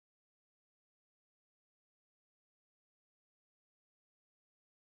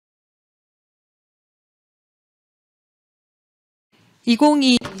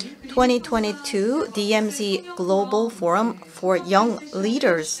2022 DMZ Global Forum for Young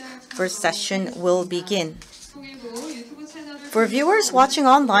Leaders. First session will begin. For viewers watching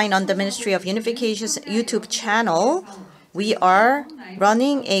online on the Ministry of Unification's YouTube channel, we are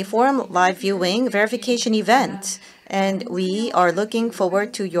running a forum live viewing verification event, and we are looking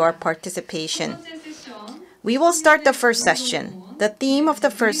forward to your participation. We will start the first session. The theme of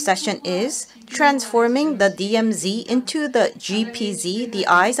the first session is Transforming the DMZ into the GPZ, the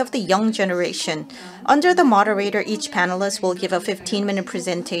eyes of the young generation. Under the moderator, each panelist will give a 15-minute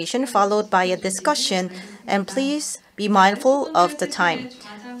presentation followed by a discussion, and please be mindful of the time.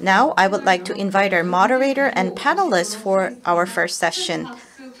 Now, I would like to invite our moderator and panelists for our first session.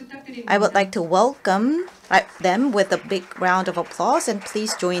 I would like to welcome them with a big round of applause, and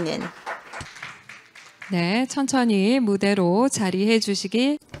please join in. 네, 천천히 무대로 자리해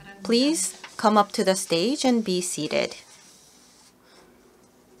주시기. Please come up to the stage and be seated.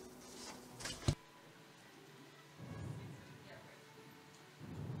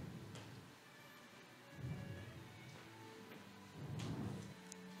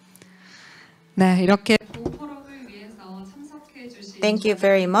 네, 이렇게 Thank you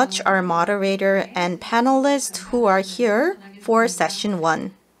very much, our moderator and panelists who are here for session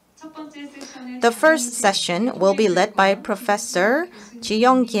 1. The first session will be led by Professor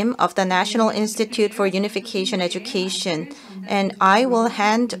Ji-young Kim of the National Institute for Unification Education, and I will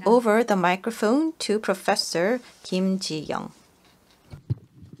hand over the microphone to Professor Kim Ji-young.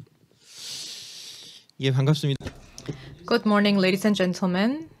 예, 반갑습니다. Good morning, ladies and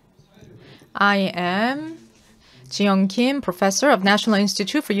gentlemen. I am Ji-young Kim, Professor of National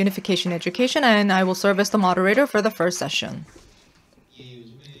Institute for Unification Education, and I will serve as the moderator for the first session.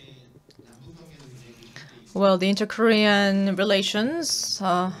 Well, the inter-Korean relations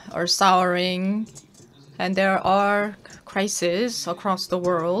are souring, and there are crises across the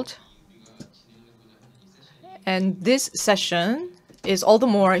world. And this session is all the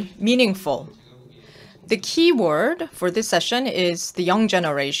more meaningful. The key word for this session is the young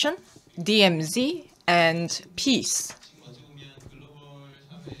generation, DMZ, and peace.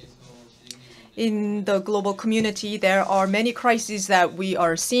 In the global community, there are many crises that we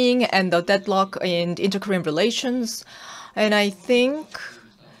are seeing, and the deadlock in inter-Korean relations. And I think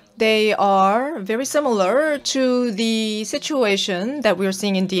they are very similar to the situation that we are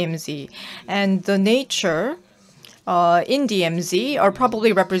seeing in DMZ. And the nature in DMZ are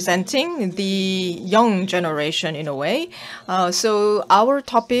probably representing the young generation in a way. So our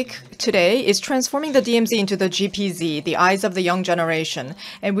topic today is transforming the DMZ into the GPZ, the eyes of the young generation.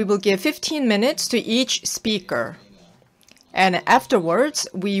 And we will give 15 minutes to each speaker. And afterwards,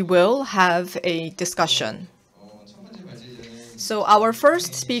 we will have a discussion. So our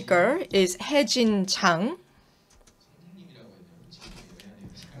first speaker is Hae-jin Chang.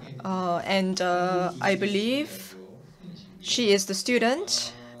 I believe she is the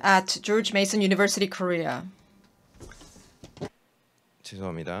student at George Mason University, Korea.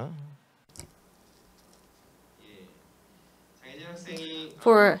 죄송합니다.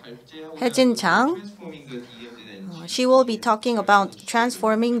 For Hae-jin Chang, she will be talking about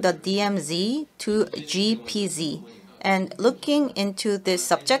transforming the DMZ to GPZ. And looking into this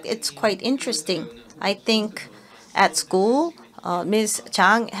subject, it's quite interesting. I think at school, Ms.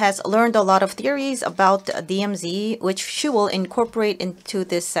 Chang has learned a lot of theories about DMZ, which she will incorporate into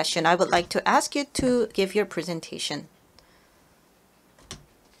this session. I would like to ask you to give your presentation.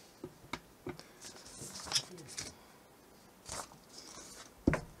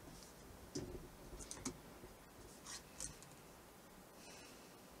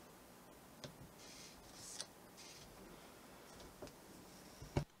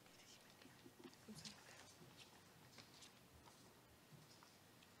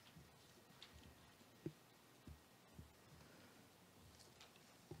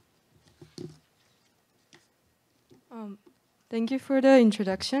 Thank you for the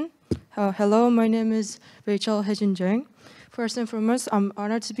introduction. Hello, my name is Rachel Hae-jin Jung. First and foremost, I'm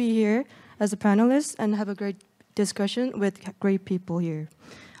honored to be here as a panelist and have a great discussion with great people here.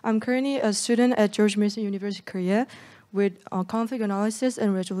 I'm currently a student at George Mason University, Korea, with a conflict analysis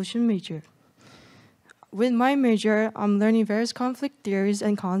and resolution major. With my major, I'm learning various conflict theories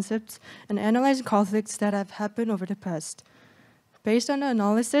and concepts and analyzing conflicts that have happened over the past. Based on the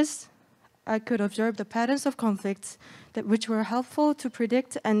analysis, I could observe the patterns of conflicts which were helpful to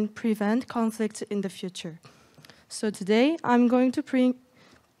predict and prevent conflicts in the future. So today, I'm going to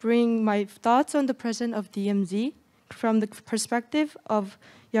bring my thoughts on the present of DMZ from the perspective of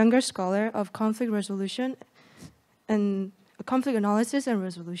younger scholar of conflict resolution and conflict analysis and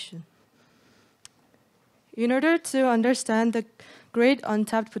resolution. In order to understand the great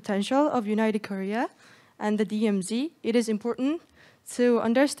untapped potential of United Korea and the DMZ, it is important to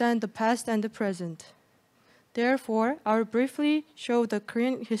understand the past and the present. Therefore, I will briefly show the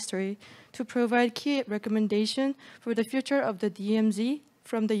Korean history to provide key recommendation for the future of the DMZ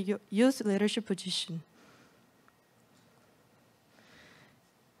from the youth leadership position.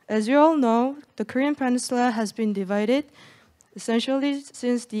 As you all know, the Korean Peninsula has been divided essentially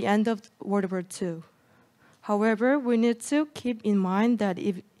since the end of World War II. However, we need to keep in mind that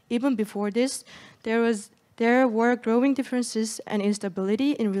even before this, there were growing differences and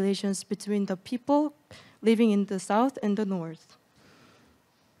instability in relations between the people living in the south and the north.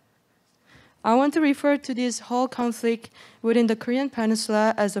 I want to refer to this whole conflict within the Korean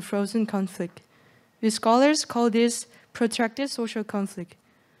Peninsula as a frozen conflict. We scholars call this protracted social conflict.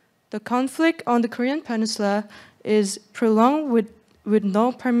 The conflict on the Korean Peninsula is prolonged with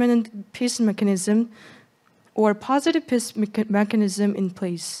no permanent peace mechanism or positive peace mechanism in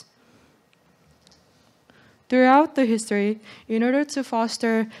place. Throughout the history, in order to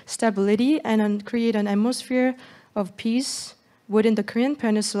foster stability and create an atmosphere of peace within the Korean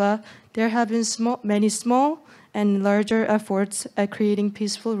Peninsula, there have been many small and larger efforts at creating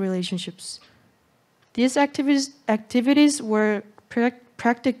peaceful relationships. These activities were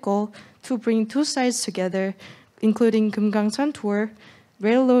practical to bring two sides together, including Kumgangsan Tour,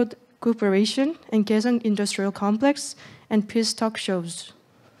 Railroad Cooperation, and Kaesong Industrial Complex, and peace talk shows.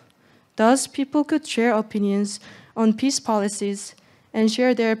 Thus, people could share opinions on peace policies and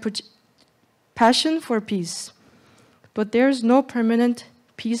share their passion for peace. But there is no permanent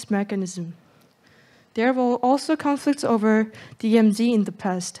peace mechanism. There were also conflicts over DMZ in the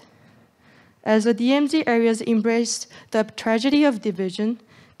past. As the DMZ areas embraced the tragedy of division,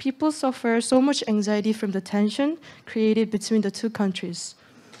 people suffer so much anxiety from the tension created between the two countries.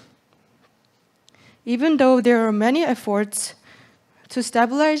 Even though there are many efforts to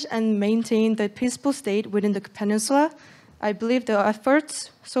stabilize and maintain the peaceful state within the peninsula, I believe the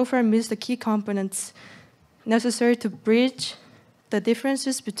efforts so far miss the key components necessary to bridge the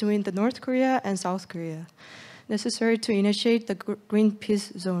differences between the North Korea and South Korea, necessary to initiate the Green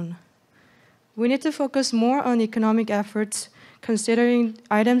Peace Zone. We need to focus more on economic efforts, considering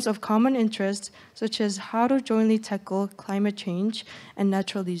items of common interest, such as how to jointly tackle climate change and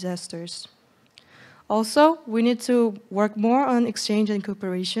natural disasters. Also, we need to work more on exchange and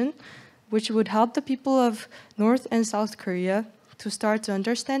cooperation, which would help the people of North and South Korea to start to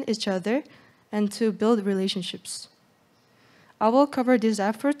understand each other and to build relationships. I will cover these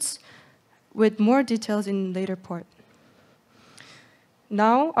efforts with more details in later part.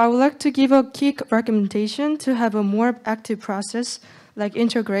 Now, I would like to give a key recommendation to have a more active process like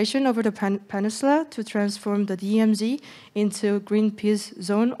integration over the peninsula to transform the DMZ into Green Peace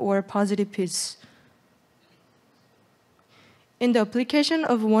Zone or Positive Peace. In the application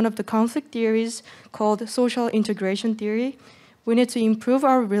of one of the conflict theories called social integration theory, we need to improve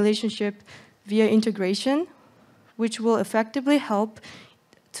our relationship via integration, which will effectively help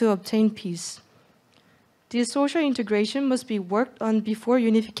to obtain peace. This social integration must be worked on before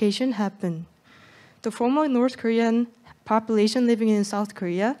unification happens. The former North Korean population living in South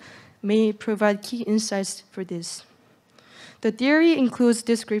Korea may provide key insights for this. The theory includes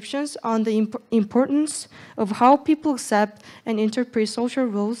descriptions on the importance of how people accept and interpret social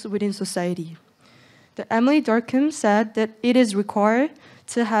roles within society. The Emily Durkheim said that it is required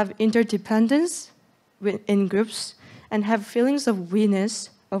to have interdependence in groups and have feelings of we-ness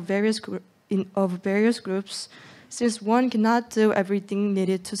of various groups, since one cannot do everything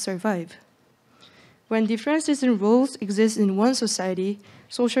needed to survive. When differences in roles exist in one society,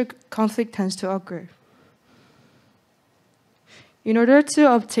 social conflict tends to occur. In order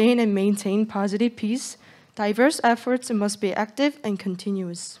to obtain and maintain positive peace, diverse efforts must be active and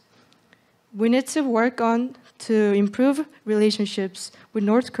continuous. We need to work on to improve relationships with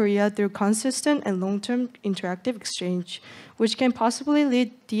North Korea through consistent and long-term interactive exchange, which can possibly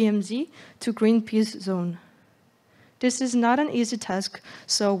lead DMZ to Green Peace Zone. This is not an easy task,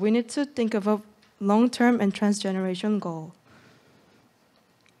 so we need to think of a long-term and transgenerational goal.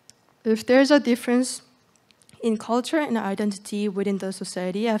 If there's a difference in culture and identity within the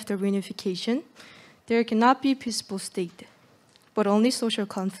society after reunification, there cannot be peaceful state, but only social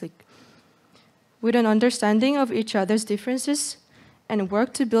conflict. With an understanding of each other's differences and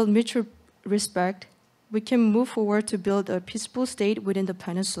work to build mutual respect, we can move forward to build a peaceful state within the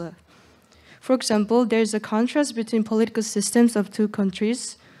peninsula. For example, there is a contrast between political systems of two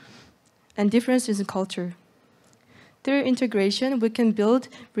countries and differences in culture. Through integration, we can build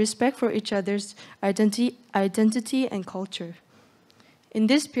respect for each other's identity and culture. In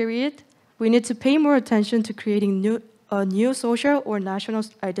this period, we need to pay more attention to creating a new social or national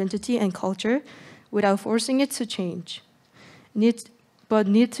identity and culture without forcing it to change, but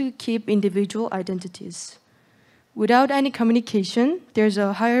need to keep individual identities. Without any communication, there's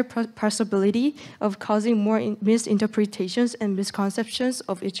a higher possibility of causing more misinterpretations and misconceptions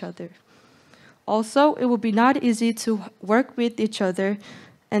of each other. Also, it will be not easy to work with each other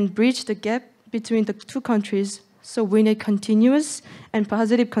and bridge the gap between the two countries, so we need continuous and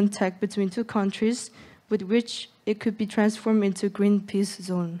positive contact between two countries with which it could be transformed into green peace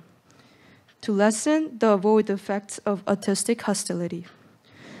zone to lessen the avoid effects of autistic hostility.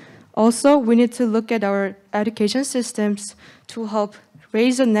 Also, we need to look at our education systems to help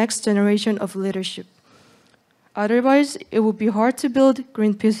raise the next generation of leadership. Otherwise, it would be hard to build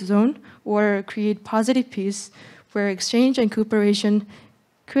green peace zone or create positive peace where exchange and cooperation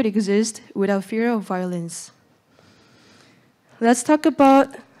could exist without fear of violence. Let's talk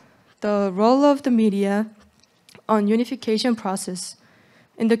about the role of the media on unification process.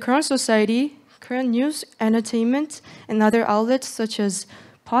 In the current society, current news, entertainment, and other outlets such as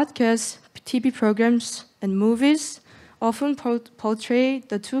podcasts, TV programs, and movies often portray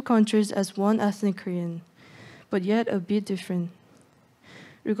the two countries as one ethnic Korean, but yet a bit different.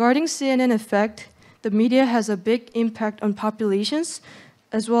 Regarding CNN effect, the media has a big impact on populations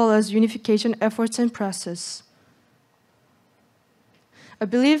as well as unification efforts and process. I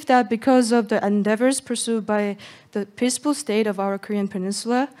believe that because of the endeavors pursued by the peaceful state of our Korean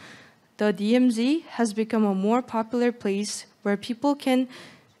peninsula, the DMZ has become a more popular place where people can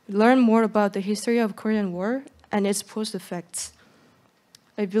learn more about the history of Korean War and its post-effects.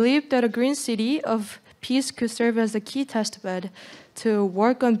 I believe that a green city of peace could serve as a key testbed to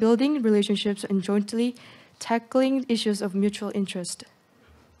work on building relationships and jointly tackling issues of mutual interest.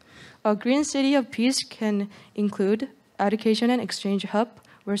 A green city of peace can include education and exchange hub,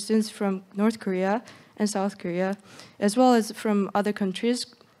 where students from North Korea and South Korea, as well as from other countries,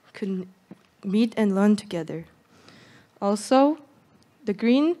 could meet and learn together. Also, the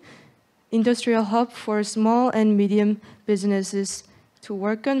green industrial hub for small and medium businesses to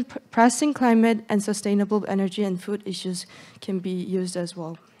work on pressing climate and sustainable energy and food issues can be used as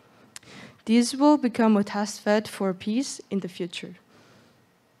well. These will become a test bed for peace in the future.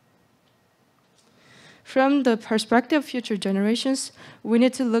 From the perspective of future generations, we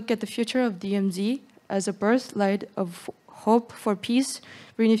need to look at the future of DMZ as a birthright of hope for peace,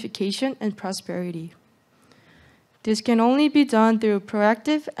 reunification, and prosperity. This can only be done through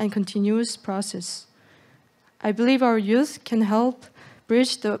proactive and continuous process. I believe our youth can help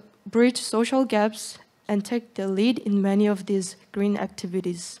bridge social gaps and take the lead in many of these green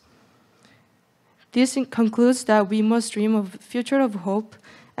activities. This concludes that we must dream of a future of hope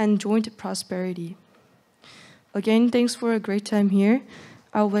and joint prosperity. Again, thanks for a great time here.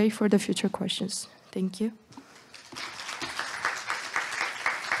 I'll wait for the future questions. Thank you.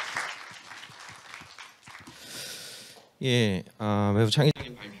 예, 매우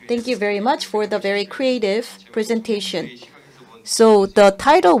창의적인 발표. Thank you very much for the very creative presentation. So the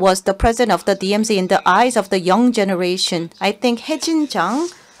title was The President of the DMZ in the Eyes of the Young Generation. I think Hae-jin Jang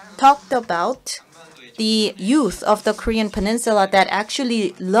talked about the youth of the Korean Peninsula that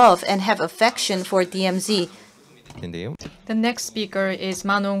actually love and have affection for DMZ. 인데요. The next speaker is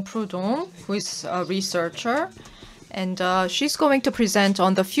Manong Prudong, who is a researcher. And she's going to present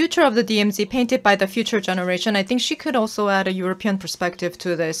on the future of the DMZ painted by the future generation. I think she could also add a European perspective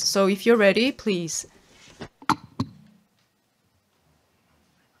to this. So if you're ready, please.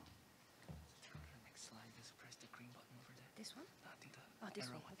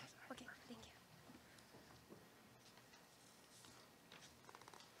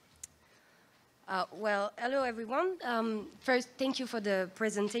 Hello everyone. First, thank you for the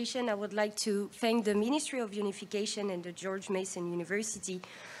presentation. I would like to thank the Ministry of Unification and the George Mason University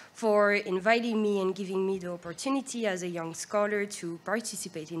for inviting me and giving me the opportunity as a young scholar to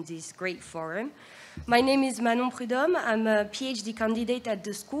participate in this great forum. My name is Manon Prudhomme. I'm a PhD candidate at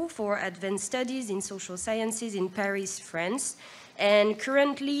the School for Advanced Studies in Social Sciences in Paris, France. And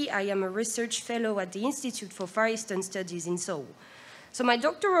currently, I am a research fellow at the Institute for Far Eastern Studies in Seoul. So my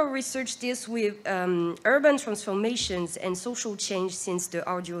doctoral research deals with urban transformations and social change since the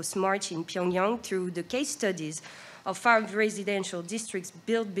arduous march in Pyongyang through the case studies of 5 residential districts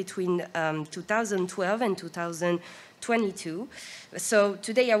built between 2012 and 2022. So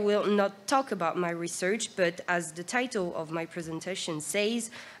today I will not talk about my research, but as the title of my presentation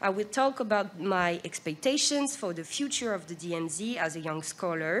says, I will talk about my expectations for the future of the DMZ as a young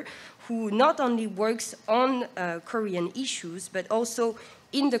scholar who not only works on Korean issues, but also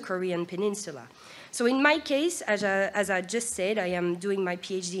in the Korean Peninsula. So in my case, as I just said, I am doing my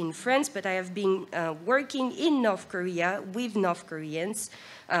PhD in France, but I have been working in North Korea with North Koreans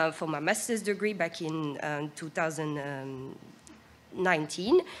for my master's degree back in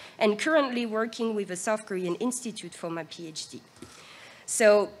 2019, and currently working with a South Korean institute for my PhD.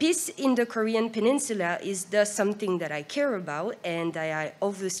 So peace in the Korean Peninsula is thus something that I care about, and I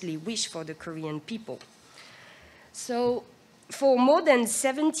obviously wish for the Korean people. So for more than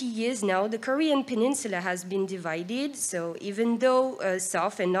 70 years now, the Korean Peninsula has been divided. So even though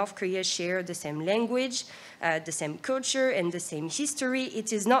South and North Korea share the same language, the same culture, and the same history,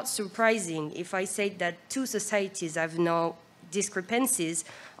 it is not surprising if I say that two societies have now discrepancies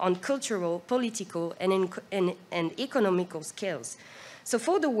on cultural, political, and economical scales. So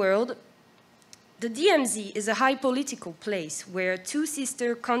for the world, the DMZ is a high political place where two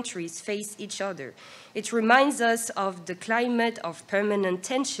sister countries face each other. It reminds us of the climate of permanent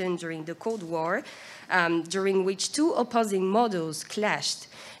tension during the Cold War, during which two opposing models clashed,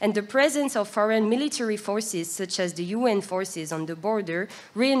 and the presence of foreign military forces, such as the UN forces on the border,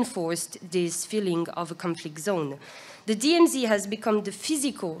 reinforced this feeling of a conflict zone. The DMZ has become the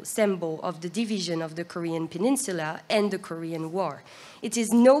physical symbol of the division of the Korean Peninsula and the Korean War. It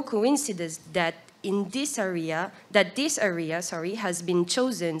is no coincidence that this area has been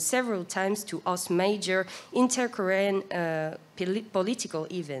chosen several times to host major inter-Korean political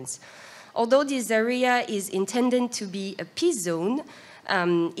events. Although this area is intended to be a peace zone,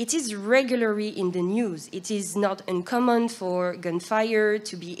 it is regularly in the news. It is not uncommon for gunfire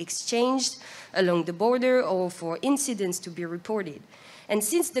to be exchanged along the border or for incidents to be reported. And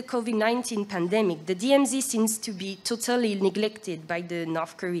since the COVID-19 pandemic, the DMZ seems to be totally neglected by the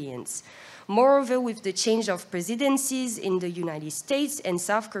North Koreans. Moreover, with the change of presidencies in the United States and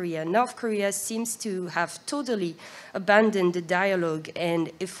South Korea, North Korea seems to have totally abandoned the dialogue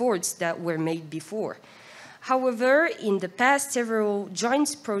and efforts that were made before. However, in the past, several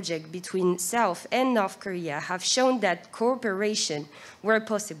joint projects between South and North Korea have shown that cooperation were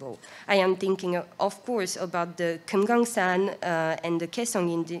possible. I am thinking, of course, about the Kumgangsan and the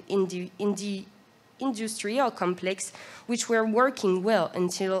Kaesong industrial complex, which were working well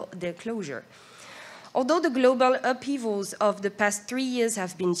until their closure. Although the global upheavals of the past 3 years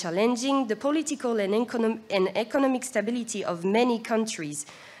have been challenging, the political and economic stability of many countries,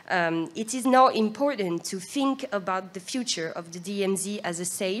 it is now important to think about the future of the DMZ as a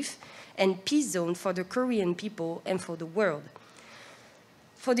safe and peace zone for the Korean people and for the world.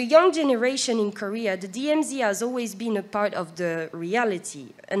 For the young generation in Korea, the DMZ has always been a part of the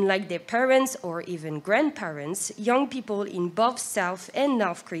reality. Unlike their parents or even grandparents, young people in both South and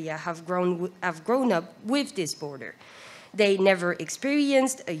North Korea have grown up with this border. They never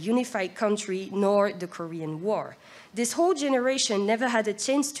experienced a unified country nor the Korean War. This whole generation never had a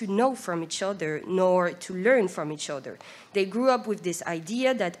chance to know from each other nor to learn from each other. They grew up with this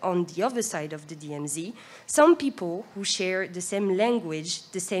idea that on the other side of the DMZ, some people who share the same language,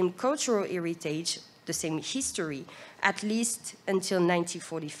 the same cultural heritage, the same history, at least until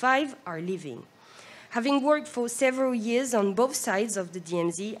 1945, are living. Having worked for several years on both sides of the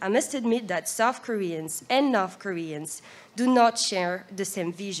DMZ, I must admit that South Koreans and North Koreans do not share the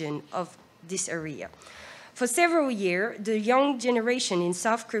same vision of this area. For several years, the young generation in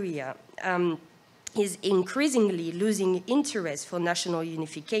South Korea is increasingly losing interest for national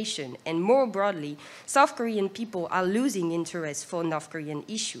unification, and more broadly, South Korean people are losing interest for North Korean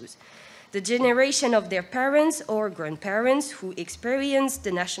issues. The generation of their parents or grandparents who experienced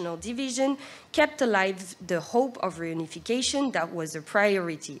the national division kept alive the hope of reunification that was a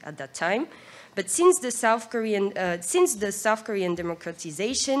priority at that time. But since the South Korean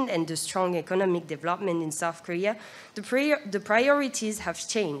democratization and the strong economic development in South Korea, the priorities have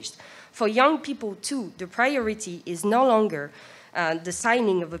changed. For young people too, the priority is no longer the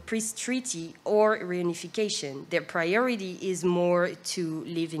signing of a peace treaty or reunification. Their priority is more to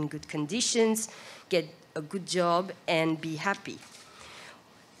live in good conditions, get a good job, and be happy.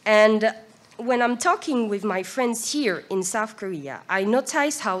 And when I'm talking with my friends here in South Korea, I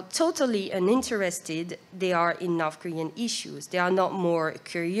notice how totally uninterested they are in North Korean issues. They are not more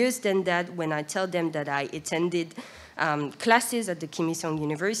curious than that when I tell them that I attended classes at the Kim Il-sung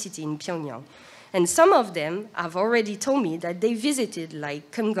University in Pyongyang. And some of them have already told me that they visited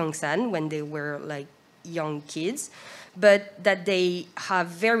like Kumgangsan when they were like young kids, but that they have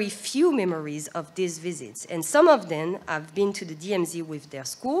very few memories of these visits. And some of them have been to the DMZ with their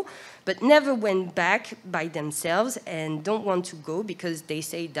school, but never went back by themselves and don't want to go because they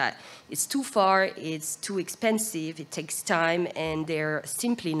say that it's too far, it's too expensive, it takes time, and they're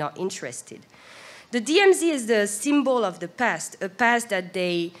simply not interested. The DMZ is the symbol of the past, a past that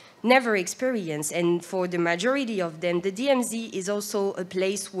they never experienced. And for the majority of them, the DMZ is also a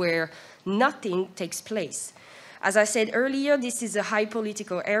place where nothing takes place. As I said earlier, this is a high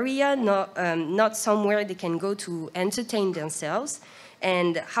political area, not somewhere they can go to entertain themselves.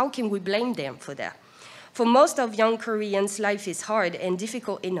 And how can we blame them for that? For most of young Koreans, life is hard and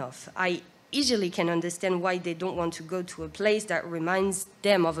difficult enough. I easily can understand why they don't want to go to a place that reminds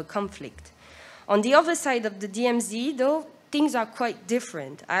them of a conflict. On the other side of the DMZ, though, things are quite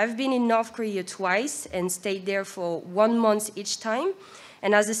different. I've been in North Korea twice and stayed there for 1 month each time.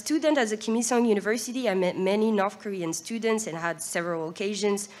 And as a student at the Kim Il-sung University, I met many North Korean students and had several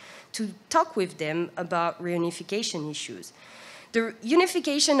occasions to talk with them about reunification issues. The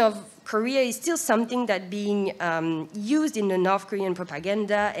unification of Korea is still something that's being used in the North Korean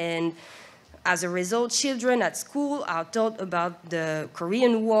propaganda, and as a result, children at school are taught about the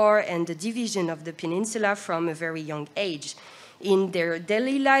Korean War and the division of the peninsula from a very young age. In their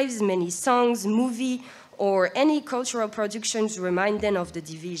daily lives, many songs, movies, or any cultural productions remind them of the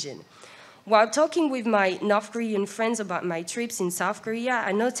division. While talking with my North Korean friends about my trips in South Korea,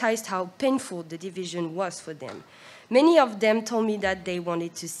 I noticed how painful the division was for them. Many of them told me that they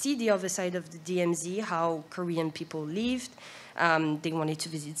wanted to see the other side of the DMZ, how Korean people lived. They wanted to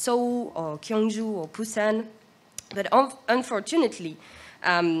visit Seoul or Gyeongju or Busan. But unfortunately,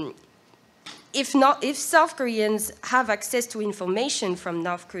 if South Koreans have access to information from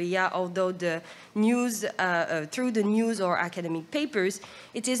North Korea, although the news, through the news or academic papers,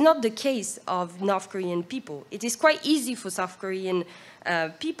 it is not the case of North Korean people. It is quite easy for South Korean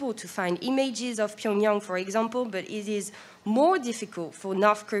people to find images of Pyongyang, for example, but it is more difficult for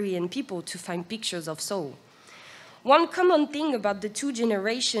North Korean people to find pictures of Seoul. One common thing about the two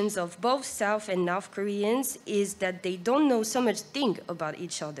generations of both South and North Koreans is that they don't know so much thing about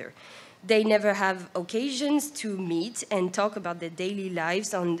each other. They never have occasions to meet and talk about their daily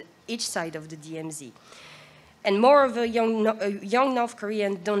lives on each side of the DMZ. And moreover, young North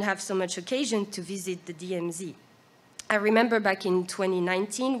Koreans don't have so much occasion to visit the DMZ. I remember back in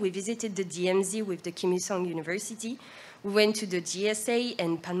 2019, we visited the DMZ with the Kim Il-sung University. We went to the GSA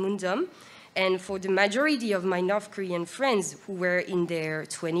and Panmunjom. And for the majority of my North Korean friends who were in their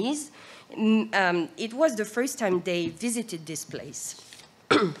 20s, it was the first time they visited this place.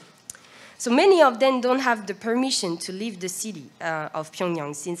 So many of them don't have the permission to leave the city of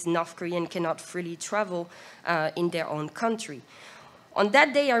Pyongyang, since North Koreans cannot freely travel in their own country. On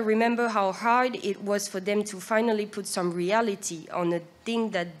that day, I remember how hard it was for them to finally put some reality on a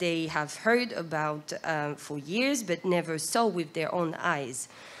thing that they have heard about for years, but never saw with their own eyes.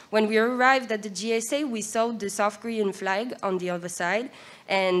 When we arrived at the GSA, we saw the South Korean flag on the other side.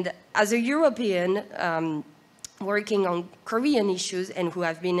 And as a European working on Korean issues and who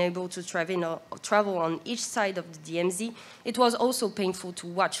have been able to travel on each side of the DMZ, it was also painful to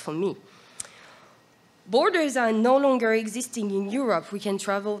watch for me. Borders are no longer existing in Europe. We can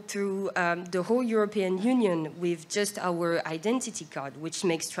travel through the whole European Union with just our identity card, which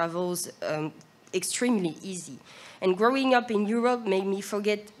makes travels extremely easy. And growing up in Europe made me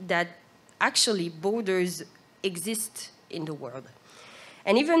forget that actually borders exist in the world.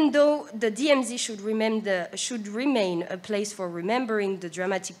 And even though the DMZ should remain a place for remembering the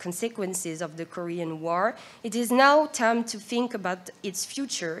dramatic consequences of the Korean War, it is now time to think about its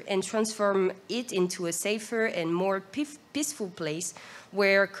future and transform it into a safer and more peaceful place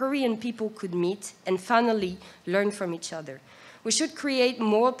where Korean people could meet and finally learn from each other. We should create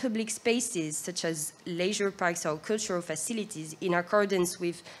more public spaces, such as leisure parks or cultural facilities, in accordance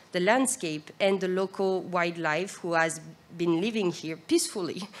with the landscape and the local wildlife who has been living here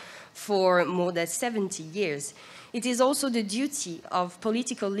peacefully for more than 70 years. It is also the duty of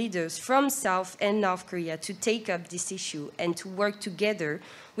political leaders from South and North Korea to take up this issue and to work together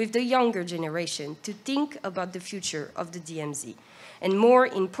with the younger generation to think about the future of the DMZ. And more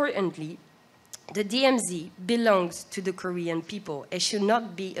importantly, the DMZ belongs to the Korean people and should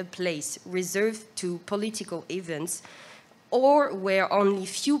not be a place reserved to political events or where only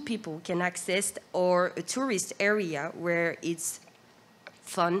few people can access, or a tourist area where it's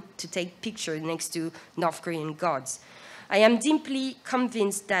fun to take pictures next to North Korean gods. I am deeply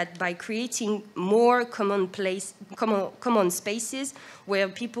convinced that by creating more common spaces where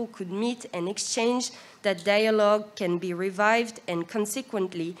people could meet and exchange, that dialogue can be revived and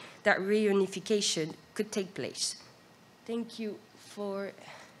consequently that reunification could take place. Thank you for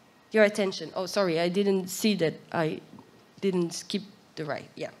your attention. Oh, sorry, I didn't see that. I didn't skip the right.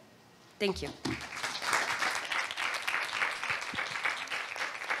 Yeah. Thank you.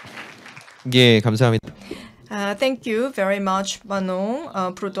 예, 감사합니다. Thank you very much,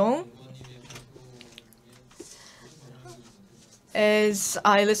 Manong, Prudong. As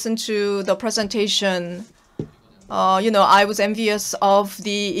I listened to the presentation, I was envious of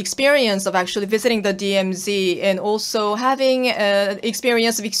the experience of actually visiting the DMZ and also having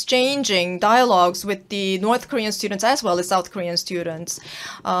experience of exchanging dialogues with the North Korean students as well as South Korean students.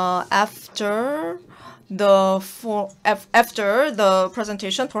 After the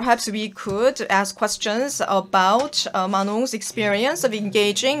presentation, perhaps we could ask questions about Manung's experience of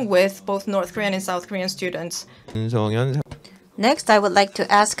engaging with both North Korean and South Korean students. 윤성현 Next, I would like to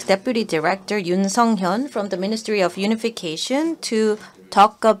ask Deputy Director Yoon Sung-hyun from the Ministry of Unification to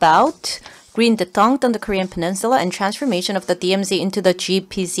talk about green detente on the Korean Peninsula and transformation of the DMZ into the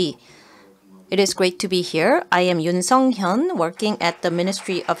GPZ. It is great to be here. I am Yoon Sung-hyun, working at the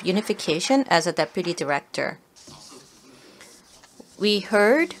Ministry of Unification as a Deputy Director. We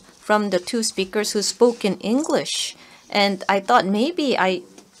heard from the two speakers who spoke in English, and I thought maybe I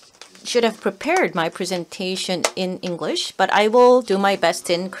should have prepared my presentation in English, but I will do my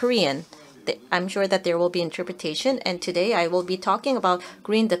best in Korean. I'm sure that there will be interpretation, and today I will be talking about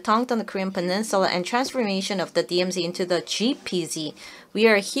green detente on the Korean Peninsula and transformation of the DMZ into the GPZ. We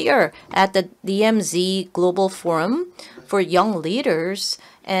are here at the DMZ Global Forum for Young Leaders,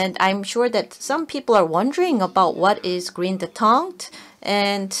 and I'm sure that some people are wondering about what is green detente,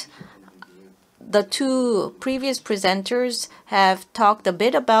 and the two previous presenters have talked a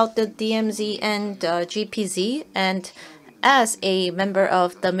bit about the DMZ and GPZ, and as a member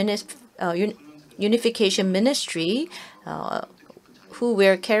of the Unification Ministry, who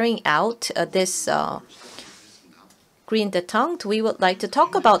we're carrying out this green detente, we would like to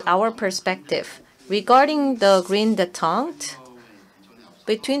talk about our perspective regarding the green detente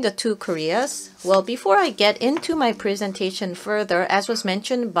between the two Koreas. Well, before I get into my presentation further, as was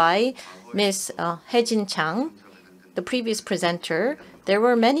mentioned by Ms. Hae-jin Chang, the previous presenter, there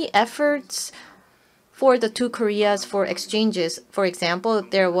were many efforts for the two Koreas for exchanges. For example,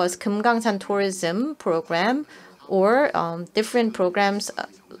 there was Kumgangsan Tourism Program or different programs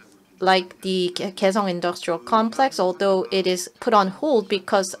like the Kaesong Industrial Complex, although it is put on hold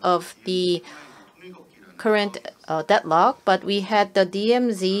because of the current deadlock. But we had the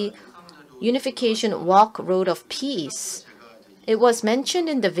DMZ Unification Walk Road of Peace. It was mentioned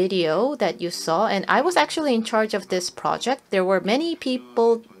in the video that you saw, and I was actually in charge of this project. There were many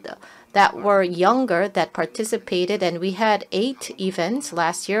people that were younger that participated, and we had 8 events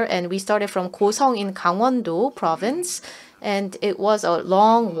last year, and we started from Gosong in Gangwon-do province, and it was a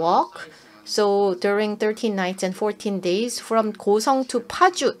long walk. So during 13 nights and 14 days, from Gosong to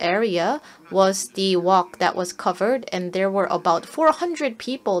Paju area was the walk that was covered, and there were about 400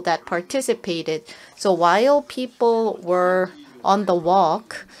 people that participated. So while people were on the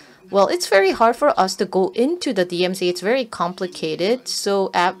walk, well, it's very hard for us to go into the DMZ. It's very complicated.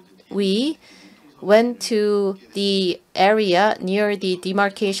 So we went to the area near the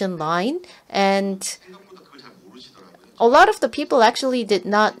demarcation line, and a lot of the people actually did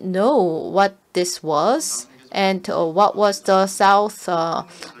not know what this was and what was the south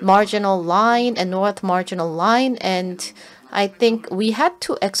marginal line and north marginal line. And I think we had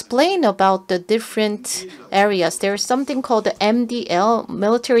to explain about the different areas. There's something called the MDL,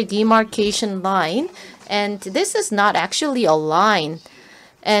 Military Demarcation Line, and this is not actually a line.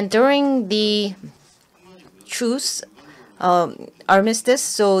 And during the truce, armistice,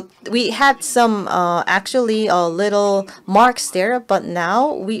 so we had some actually little marks there, but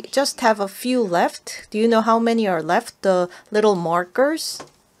now we just have a few left. Do you know how many are left, the little markers?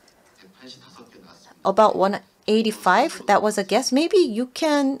 About 185. That was a guess. Maybe you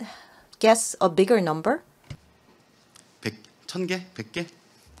can guess a bigger number. 1,000개? 100개?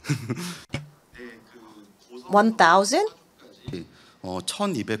 1,000?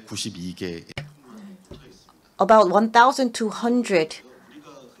 1,292개. About 1,200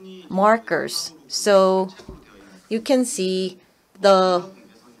 markers. So you can see the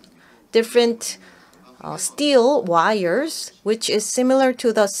different steel wires, which is similar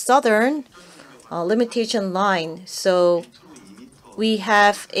to the southern limitation line. So we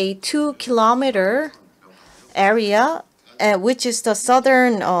have a 2-kilometer area, which is the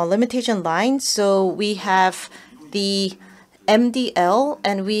southern limitation line. So we have the MDL,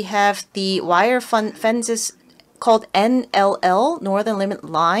 and we have the wire fences called NLL, Northern Limit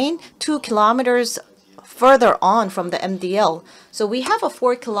Line, 2 kilometers further on from the MDL. So we have a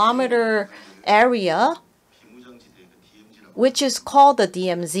 4-kilometer area, which is called the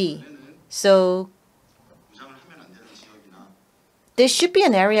DMZ. So this should be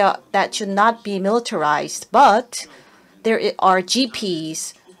an area that should not be militarized, but there are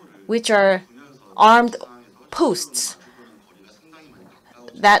GPs, which are armed posts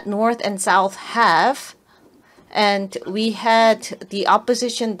that North and South have, And we had the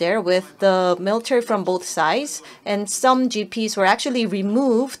opposition there with the military from both sides, and some GPs were actually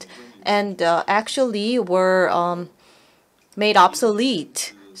removed and actually were made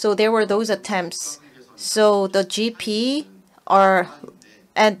obsolete. So there were those attempts. So the GP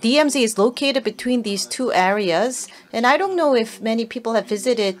and DMZ is located between these two areas. And I don't know if many people have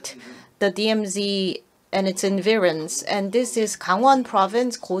visited the DMZ and its environs. And this is Gangwon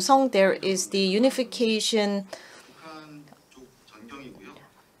Province, Gosong. There is the unification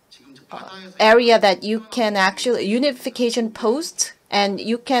area that you can actually, unification post, and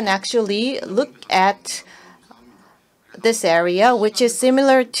you can actually look at this area, which is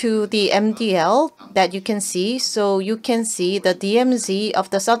similar to the MDL that you can see. So you can see the DMZ of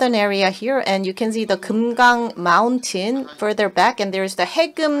the southern area here, and you can see the Kumgang Mountain further back, and there's the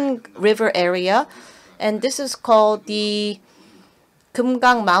Haegeum River area, and this is called the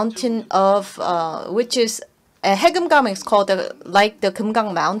Kumgang Mountain of, which is Haegeum is called like the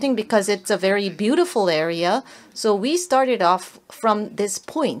Kumgang Mountain because it's a very beautiful area. So we started off from this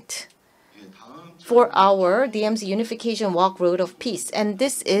point for our DMZ Unification Walk Road of Peace. And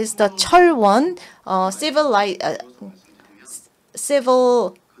this is the Cheolwon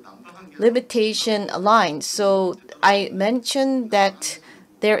civil limitation line. So I mentioned that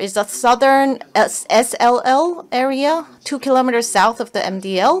there is a southern SLL area, 2 kilometers south of the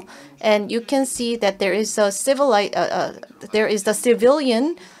MDL, and you can see that there is a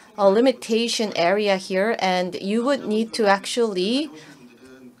civilian limitation area here, and you would need to actually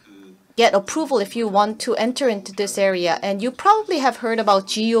get approval if you want to enter into this area. And you probably have heard about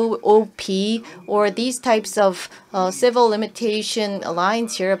GOP or these types of civil limitation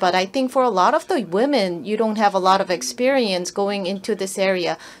lines here, but I think for a lot of the women, you don't have a lot of experience going into this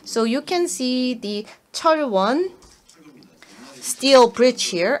area. So you can see the Cheolwon steel bridge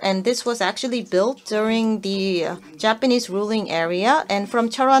here, and this was actually built during the Japanese ruling area. And from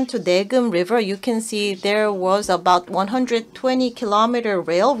Cheolwon to Daegeum River, you can see there was about 120-kilometer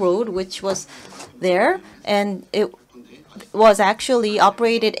railroad which was there, and it was actually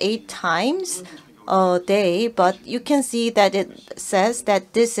operated 8 times a day. But you can see that it says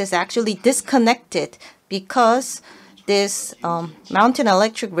that this is actually disconnected because this Mountain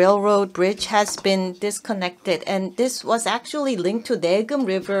Electric Railroad bridge has been disconnected, and this was actually linked to Daegeum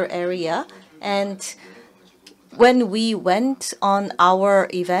River area. And when we went on our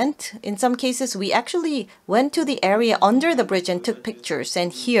event, in some cases we actually went to the area under the bridge and took pictures.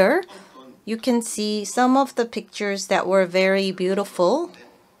 And here you can see some of the pictures that were very beautiful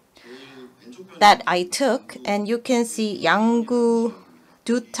that I took, and you can see Yanggu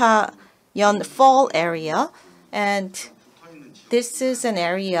Dutayeon Fall area. And this is an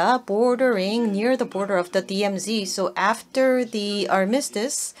area bordering near the border of the DMZ. So after the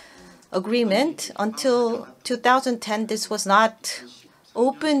armistice agreement, until 2010, this was not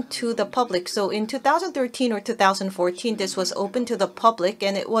open to the public. So in 2013 or 2014, this was open to the public,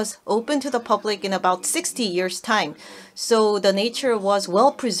 and it was open to the public in about 60 years' time. So the nature was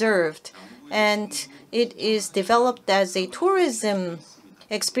well preserved, and it is developed as a tourism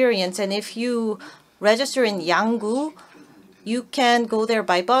experience. And if you register in Yanggu, you can go there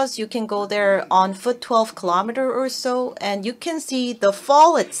by bus, you can go there on foot 12 kilometers or so, and you can see the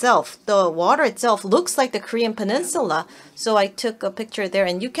fall itself, the water itself looks like the Korean peninsula. So I took a picture there,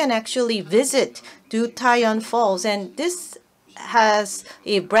 and you can actually visit Dutayeon Falls, and this has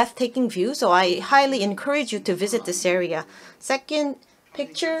a breathtaking view, so I highly encourage you to visit this area. Second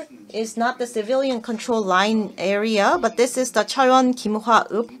picture is not the civilian control line area, but this is the Cheolwon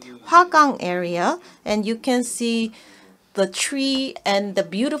Kimhwa-up Hwagang area, and you can see the tree and the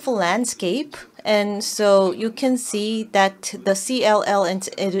beautiful landscape. And so you can see that the CLL and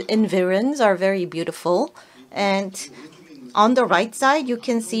environs are very beautiful. And on the right side, you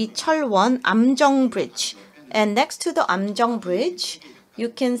can see Cheolwon Amjeong Bridge. And next to the Amjeong Bridge, you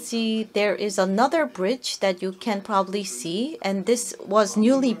can see there is another bridge that you can probably see, and this was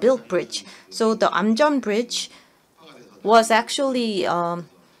newly built bridge. So the Amjeong Bridge was actually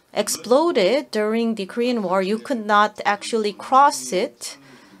exploded during the Korean War. You could not actually cross it,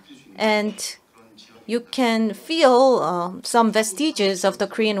 and you can feel some vestiges of the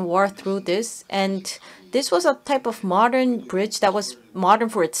Korean War through this. And this was a type of modern bridge that was modern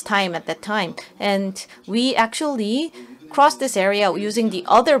for its time at that time. And we actually crossed this area using the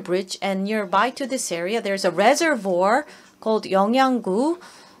other bridge, and nearby to this area there's a reservoir called Yeongyang-gu,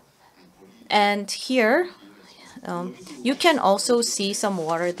 and here you can also see some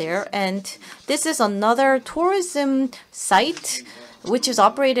water there. And this is another tourism site which is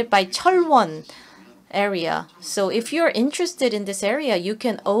operated by Cheolwon. area. So if you're interested in this area, you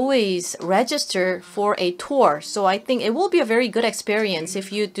can always register for a tour. So I think it will be a very good experience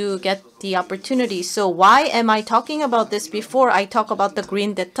if you do get the opportunity. So why am I talking about this before I talk about the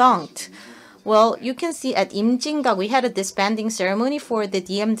green détente? Well, you can see at Imjinga, we had a disbanding ceremony for the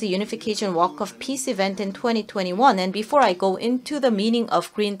DMZ Unification Walk of Peace event in 2021. And before I go into the meaning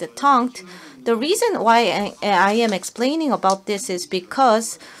of green détente, the reason why I am explaining about this is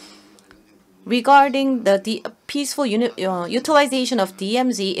because regarding the peaceful utilization of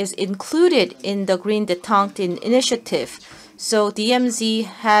DMZ is included in the green détente initiative. So DMZ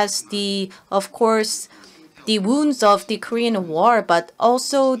has of course, the wounds of the Korean War, but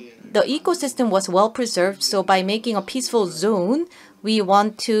also the ecosystem was well preserved. So by making a peaceful zone, we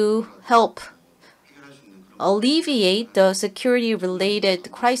want to help alleviate the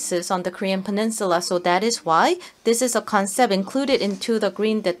security-related crisis on the Korean Peninsula. So that is why this is a concept included into the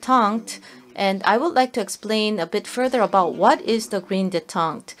green détente. And I would like to explain a bit further about what is the green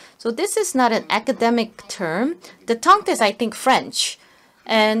détente. So this is not an academic term. Détente is, I think, French,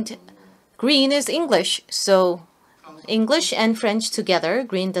 and green is English. So English and French together,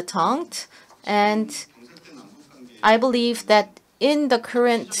 green détente. And I believe that in the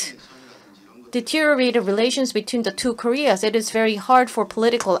current deteriorated relations between the two Koreas, it is very hard for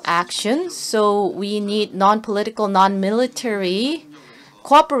political action. So we need non-political, non-military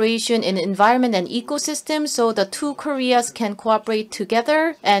cooperation in environment and ecosystem, so the two Koreas can cooperate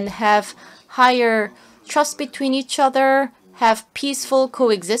together and have higher trust between each other, have peaceful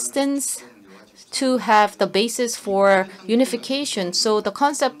coexistence, to have the basis for unification. So the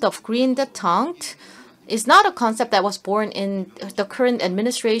concept of green détente is not a concept that was born in the current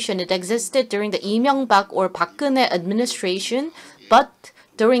administration. It existed during the Lee Myung-bak or Park Geun-hye administration, but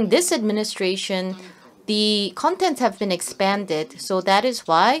during this administration, the contents have been expanded. So that is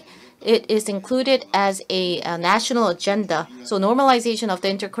why it is included as a national agenda. So normalization of the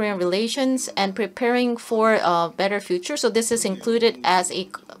inter-Korean relations and preparing for a better future. So this is included as a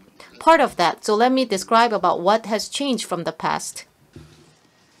part of that. So let me describe about what has changed from the past.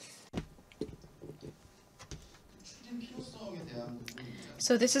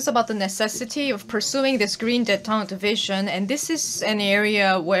 So this is about the necessity of pursuing this green détente vision, and this is an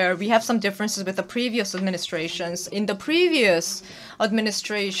area where we have some differences with the previous administrations. In the previous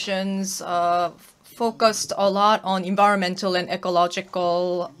administrations, focused a lot on environmental and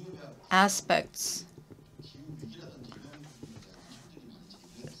ecological aspects.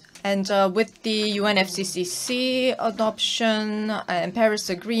 And with the UNFCCC adoption and Paris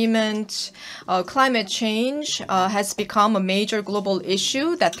Agreement, climate change has become a major global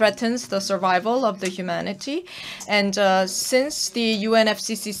issue that threatens the survival of the humanity. And since the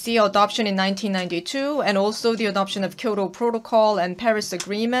UNFCCC adoption in 1992 and also the adoption of Kyoto Protocol and Paris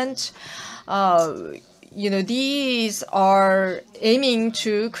Agreement, these are aiming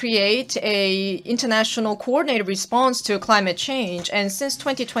to create a international coordinated response to climate change. And since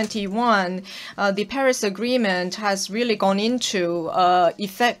 2021, the Paris Agreement has really gone into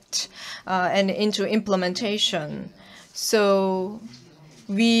effect and into implementation. So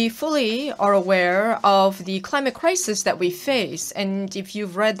we fully are aware of the climate crisis that we face. And if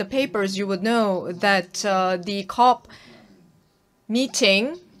you've read the papers, you would know that the COP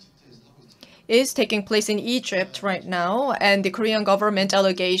meeting is taking place in Egypt right now, and the Korean government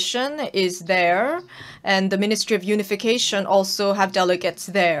delegation is there, and the Ministry of Unification also have delegates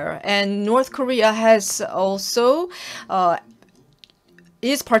there. And North Korea has also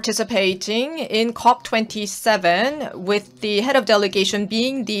is participating in COP27, with the head of delegation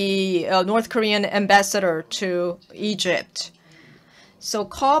being the North Korean ambassador to Egypt. So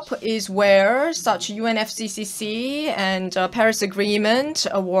COP is where such UNFCCC and Paris Agreement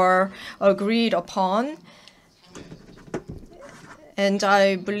were agreed upon. And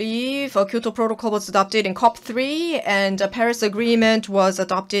I believe a Kyoto Protocol was adopted in COP3, and a Paris Agreement was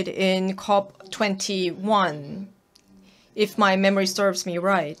adopted in COP21, if my memory serves me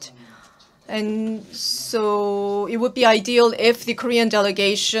right. And so it would be ideal if the Korean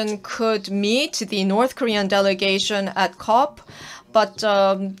delegation could meet the North Korean delegation at COP. But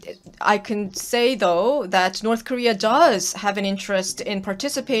I can say, though, that North Korea does have an interest in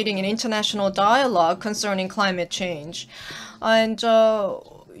participating in international dialogue concerning climate change. And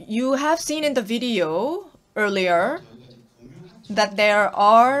you have seen in the video earlier that there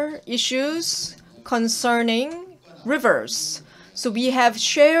are issues concerning rivers. So we have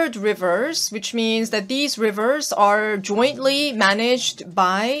shared rivers, which means that these rivers are jointly managed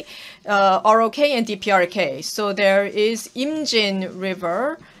by ROK and DPRK. So there is Imjin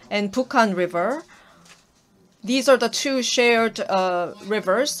River and Bukhan River. these are the two shared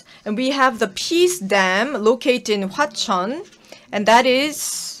rivers. And we have the Peace Dam located in Hwacheon, and that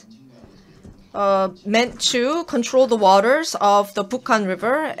is meant to control the waters of the Bukhan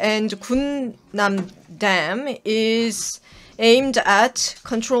River. And Gunnam Dam is aimed at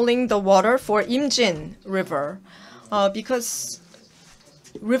controlling the water for Imjin River. Because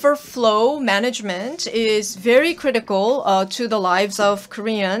river flow management is very critical to the lives of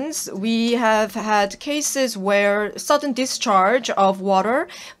Koreans. We have had cases where sudden discharge of water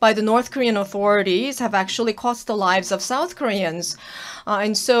by the North Korean authorities have actually cost the lives of South Koreans.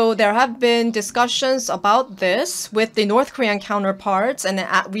 And so there have been discussions about this with the North Korean counterparts, and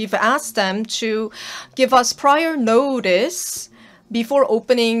we've asked them to give us prior notice before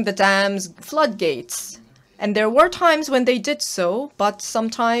opening the dam's floodgates. And there were times when they did so, but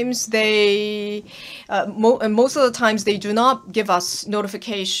sometimes they, most of the times they do not give us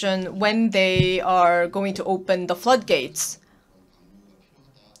notification when they are going to open the floodgates.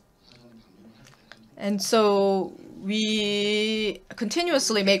 And so we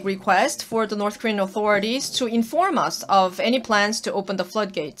continuously make requests for the North Korean authorities to inform us of any plans to open the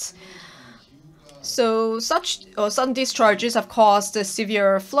floodgates. So such sudden discharges have caused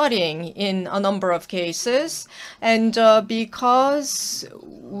severe flooding in a number of cases. And because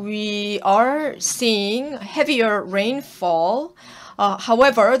we are seeing heavier rainfall,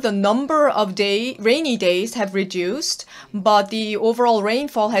 however, the number of rainy days have reduced, but the overall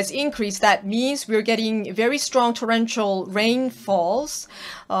rainfall has increased. That means we're getting very strong torrential rainfalls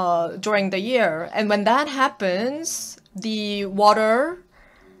during the year. And when that happens, the water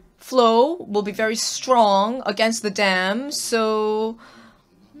flow will be very strong against the dam, so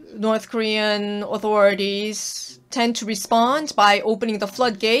North Korean authorities tend to respond by opening the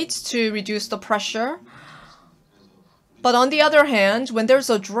floodgates to reduce the pressure. But on the other hand, when there's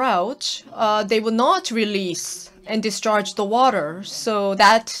a drought, they will not release and discharge the water, so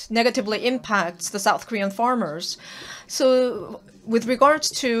that negatively impacts the South Korean farmers. So with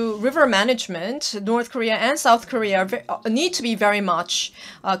regards to river management, North Korea and South Korea need to be very much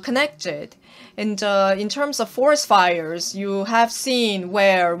connected. And in terms of forest fires, you have seen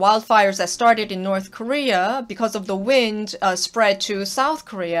where wildfires that started in North Korea because of the wind spread to South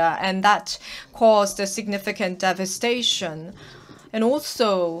Korea, and that caused a significant devastation. And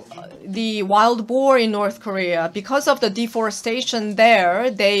also the wild boar in North Korea, because of the deforestation there,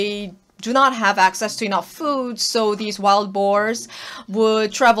 they do not have access to enough food, so these wild boars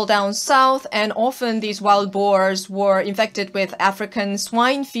would travel down south, and often these wild boars were infected with African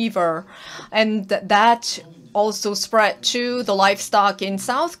swine fever, and that also spread to the livestock in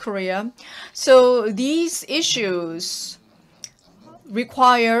South Korea. So these issues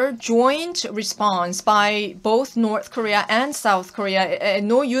require joint response by both North Korea and South Korea, and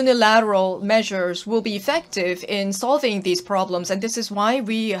no unilateral measures will be effective in solving these problems. And this is why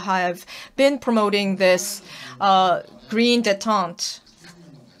we have been promoting this green détente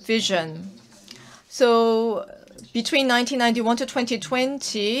vision. So between 1991 to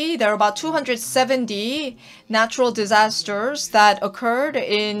 2020, there are about 270 natural disasters that occurred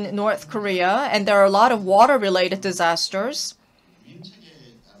in North Korea, and there are a lot of water-related disasters.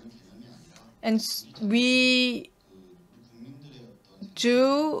 And we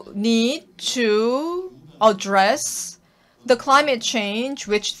do need to address the climate change,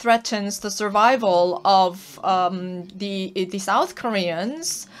 which threatens the survival of the South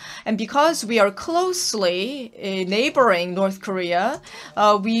Koreans. And because we are closely neighboring North Korea,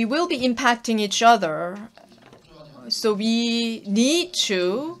 we will be impacting each other. So we need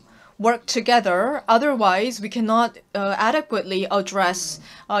to work together. Otherwise, we cannot adequately address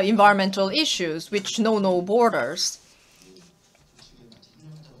environmental issues, which know no borders.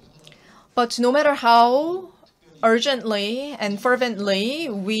 But no matter how urgently and fervently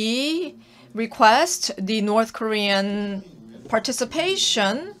we request the North Korean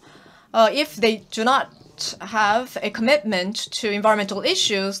participation, if they do not have a commitment to environmental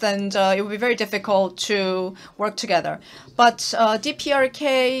issues, then it will be very difficult to work together. But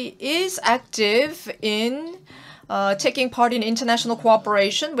DPRK is active in taking part in international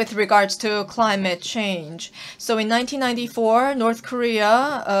cooperation with regards to climate change. So in 1994, North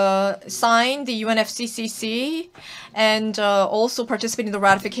Korea signed the UNFCCC and also participated in the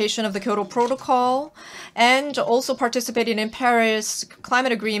ratification of the Kyoto Protocol, and also participated in Paris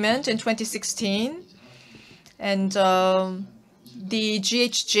Climate Agreement in 2016. And the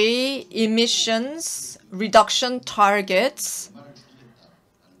GHG emissions reduction targets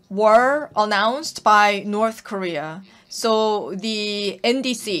were announced by North Korea. So the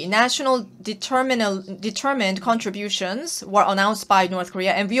NDC, National Determined Contributions, were announced by North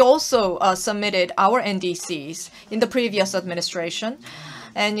Korea, and we also submitted our NDCs in the previous administration.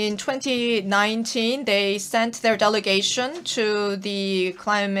 And in 2019, they sent their delegation to the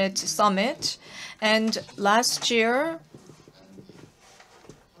climate summit. And last year,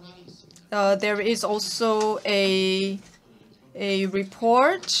 there is also a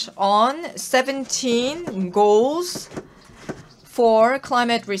report on 17 goals for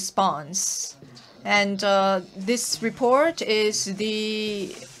climate response. And this report is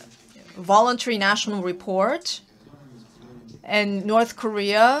the voluntary national report. And North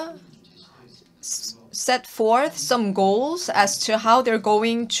Korea set forth some goals as to how they're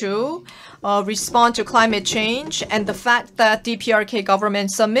going to respond to climate change. And the fact that DPRK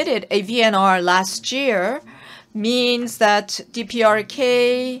government submitted a VNR last year means that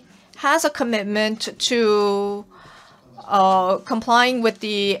DPRK has a commitment to complying with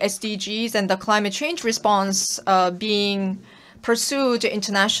the SDGs and the climate change response being pursued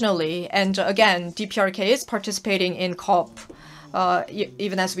internationally. And again, DPRK is participating in COP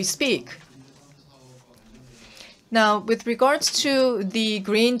even as we speak. Now, with regards to the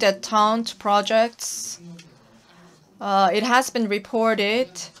green détente projects, it has been reported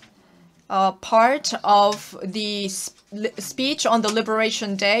part of the speech on the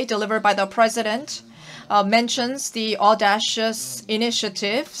Liberation Day delivered by the president mentions the audacious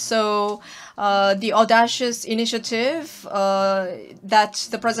initiative. So the audacious initiative that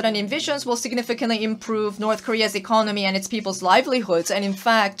the president envisions will significantly improve North Korea's economy and its people's livelihoods. And in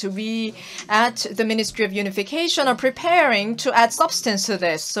fact, we at the Ministry of Unification are preparing to add substance to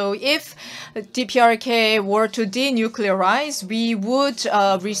this. So if DPRK were to denuclearize, we would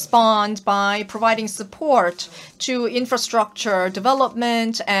respond by providing support to infrastructure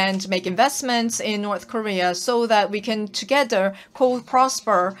development and make investments in North Korea so that we can together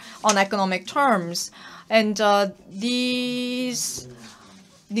co-prosper on economic terms. And these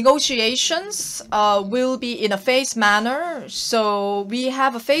negotiations will be in a phased manner. So we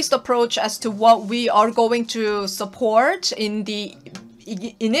have a phased approach as to what we are going to support in the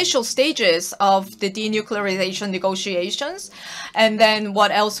initial stages of the denuclearization negotiations, and then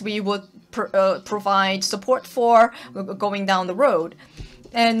what else we would provide support for going down the road.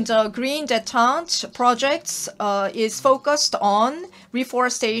 And green détente projects is focused on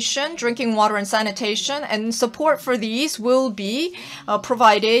reforestation, drinking water, and sanitation, and support for these will be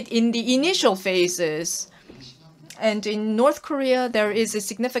provided in the initial phases. And in North Korea, there is a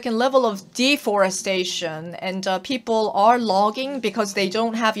significant level of deforestation, and people are logging because they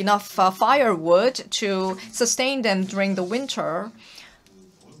don't have enough firewood to sustain them during the winter.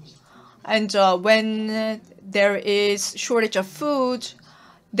 And when there is shortage of food,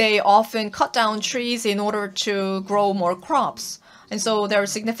 they often cut down trees in order to grow more crops. And so there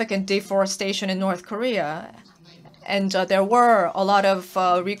is significant deforestation in North Korea. And there were a lot of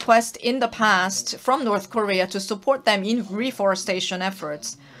requests in the past from North Korea to support them in reforestation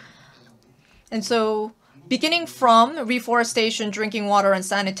efforts. And so beginning from reforestation, drinking water, and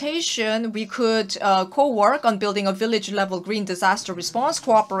sanitation, we could co-work on building a village-level green disaster response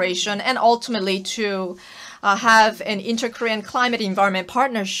cooperation and ultimately to have an inter-Korean climate environment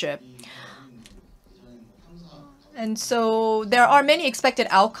partnership. And so there are many expected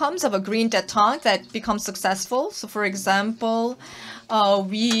outcomes of a green détente that become successful. So for example,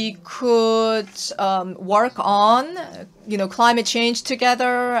 we could work on climate change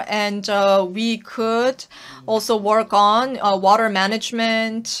together, and we could also work on water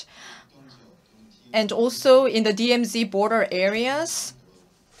management. And also in the DMZ border areas,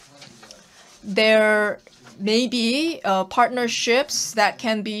 there may be partnerships that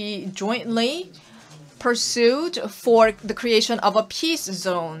can be jointly pursued for the creation of a peace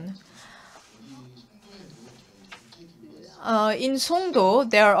zone. In Songdo,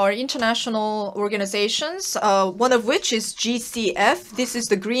 there are international organizations, one of which is GCF. This is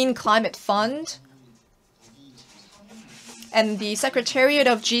the Green Climate Fund. And the secretariat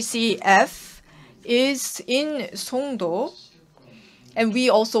of GCF is in Songdo. And we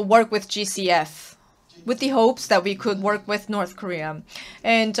also work with GCF with the hopes that we could work with North Korea.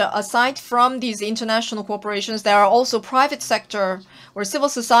 And aside from these international corporations, there are also private sector or civil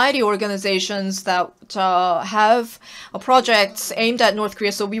society organizations that have projects aimed at North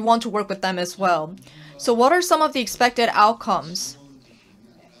Korea, so we want to work with them as well. So what are some of the expected outcomes?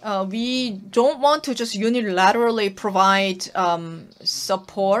 We don't want to just unilaterally provide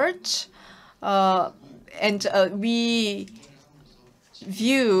support, and we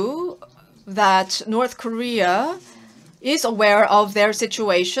view that North Korea is aware of their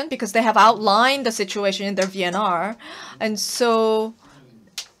situation because they have outlined the situation in their VNR. And so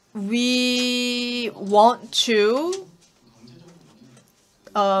we want to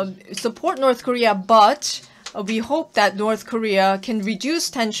support North Korea, but we hope that North Korea can reduce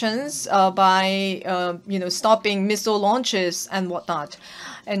tensions by stopping missile launches and whatnot.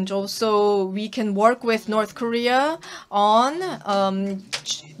 And also we can work with North Korea on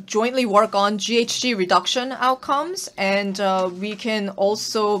jointly work on GHG reduction outcomes, and we can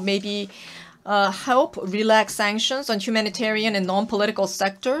also maybe help relax sanctions on humanitarian and non-political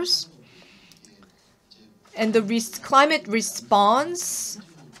sectors. And the climate response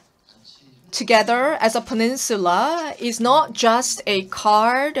together as a peninsula is not just a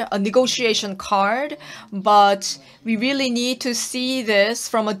card, a negotiation card, but we really need to see this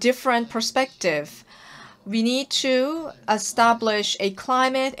from a different perspective. We need to establish a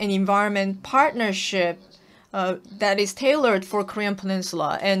climate and environment partnership that is tailored for Korean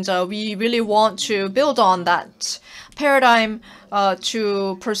Peninsula. And we really want to build on that paradigm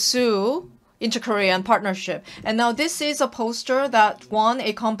to pursue inter-Korean partnership. And now this is a poster that won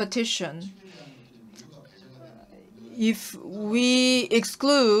a competition. If we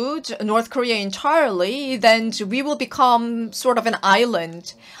exclude North Korea entirely, then we will become sort of an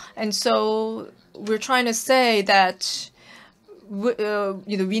island. And so we're trying to say that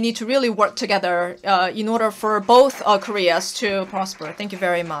we need to really work together in order for both Koreas to prosper. Thank you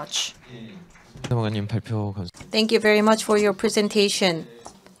very much. Thank you very much for your presentation.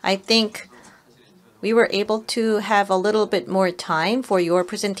 I think we were able to have a little bit more time for your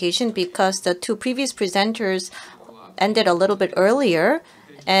presentation because the two previous presenters ended a little bit earlier,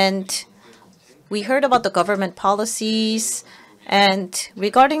 and we heard about the government policies. And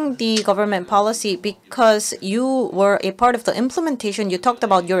regarding the government policy, because you were a part of the implementation, you talked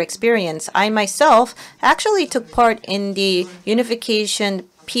about your experience. I myself actually took part in the Unification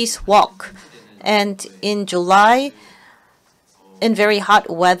Peace Walk. And in July, in very hot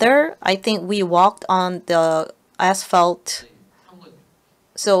weather, I think we walked on the asphalt.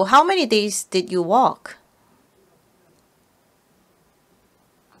 So how many days did you walk?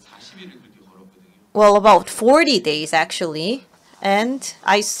 Well, about 40 days actually. And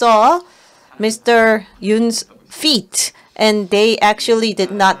I saw Mr. Yoon's feet, and they actually did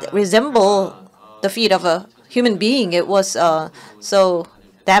not resemble the feet of a human being. It was so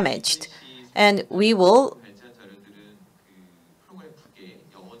damaged. And we will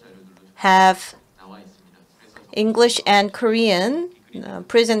have English and Korean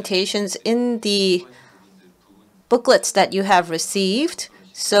presentations in the booklets that you have received.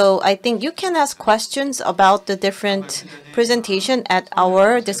 So I think you can ask questions about the different presentation at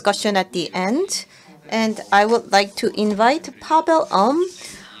our discussion at the end. And I would like to invite Pavel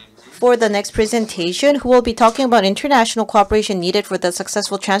for the next presentation, who will be talking about international cooperation needed for the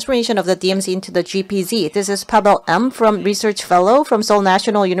successful transformation of the DMZ into the GPZ. This is Pavel from Research Fellow from Seoul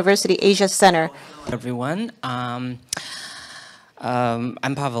National University Asia Center. Everyone.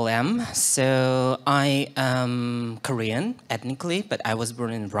 I'm Pavel M. So I am Korean ethnically, but I was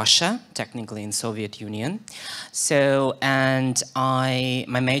born in Russia, technically in Soviet Union. So, and my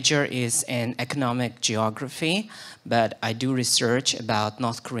major is in economic geography, but I do research about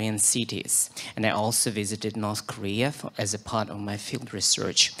North Korean cities. And I also visited North Korea as a part of my field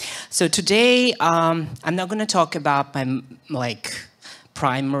research. So today, I'm not going to talk about my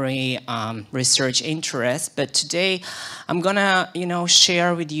primary research interest, but today I'm gonna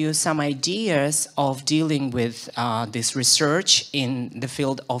share with you some ideas of dealing with this research in the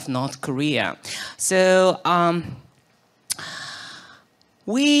field of North Korea. So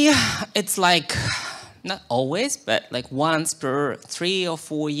it's like not always, but like once per 3 or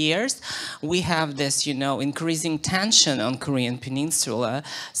 4 years, we have this, increasing tension on Korean Peninsula.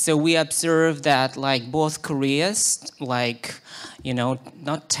 So we observe that like both Koreas,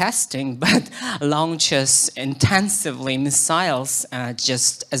 not testing, but launches intensively missiles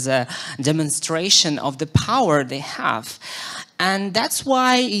just as a demonstration of the power they have. And that's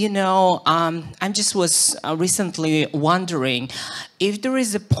why, I just was recently wondering if there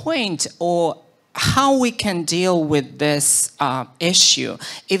is a point or how we can deal with this issue,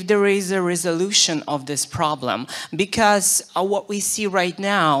 if there is a resolution of this problem. Because what we see right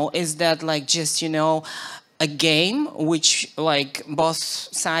now is that a game which both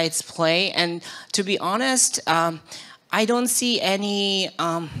sides play, and to be honest, I don't see any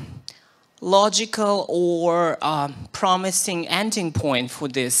logical or promising ending point for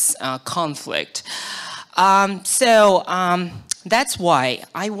this conflict. That's why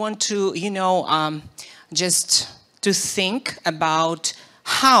I want to, just to think about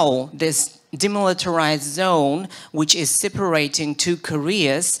how this demilitarized zone, which is separating two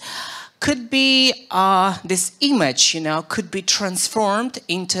Koreas, could be, this image, could be transformed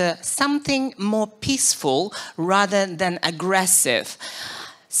into something more peaceful rather than aggressive.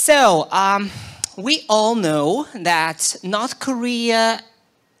 So, we all know that North Korea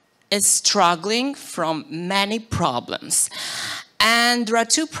is struggling from many problems. And there are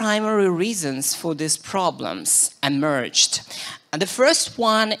two primary reasons for these problems emerged. And the first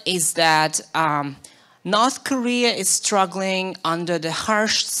one is that North Korea is struggling under the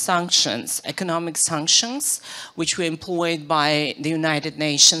harsh sanctions, economic sanctions, which were employed by the United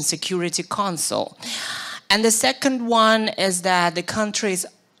Nations Security Council. And the second one is that the country is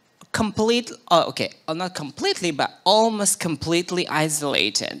not completely, but almost completely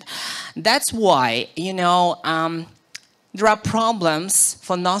isolated. That's why, there are problems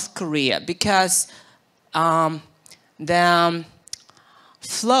for North Korea because the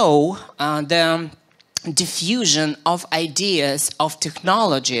flow, the diffusion of ideas, of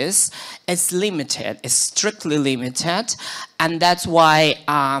technologies is limited, is strictly limited, and that's why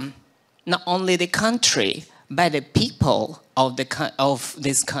not only the country, but the people of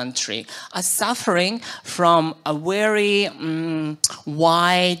this country are suffering from a very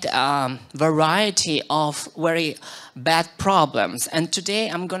wide variety of very bad problems. And today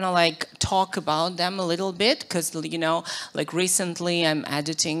I'm gonna talk about them a little bit because recently I'm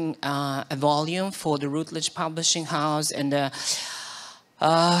editing a volume for the Routledge Publishing House and the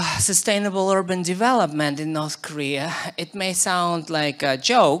sustainable urban development in North Korea. It may sound like a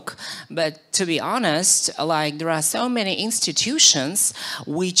joke, but to be honest, there are so many institutions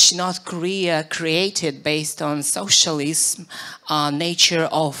which North Korea created based on socialism, nature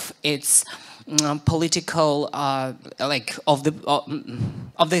of its political of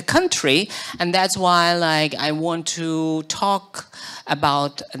the country, and that's why I want to talk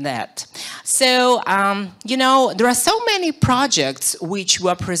about that. So there are so many projects which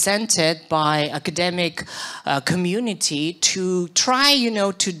were presented by academic community to try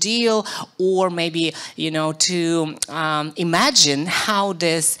to deal or maybe to imagine how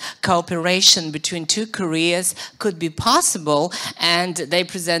this cooperation between two Koreas could be possible, and they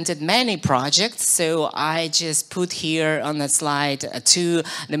presented many projects. So I just put here on the slide two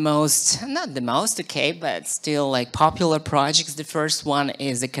not the most, okay, but still popular projects. The first one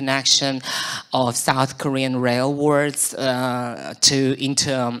is the connection of South Korean railroads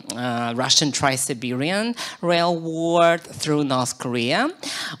into Russian Trans-Siberian Railroad through North Korea,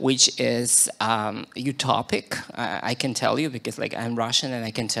 which is utopic. I can tell you because I'm Russian, and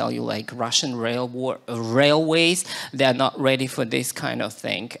I can tell you Russian railways, they're not ready for this kind of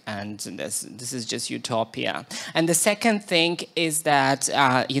thing, and this is just utopia. And the second thing is that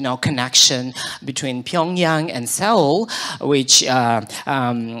connection between Pyongyang and Seoul, which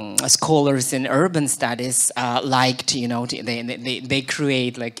scholars in urban studies liked. They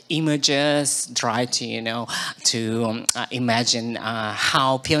create images, try to imagine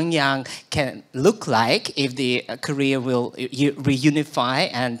how Pyongyang can look like if the Korea will reunify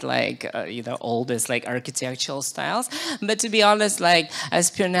and all this architectural styles. But to be honest,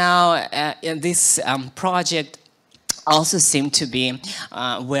 as per now, this project also seem to be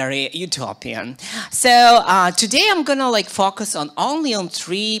very utopian. So today I'm gonna focus only on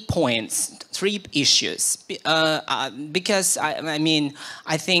 3 points, 3 issues, because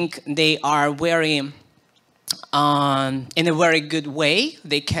I think they are very in a very good way.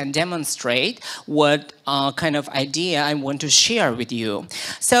 They can demonstrate what kind of idea I want to share with you.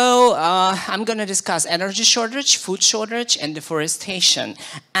 So I'm going to discuss energy shortage, food shortage, and deforestation.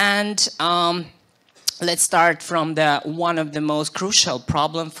 And let's start from one of the most crucial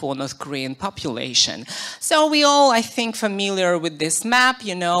problems for North Korean population. So we all, I think, familiar with this map,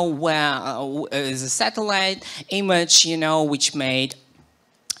 where is a satellite image, which made,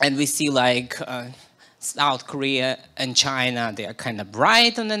 and we see South Korea and China, they are kind of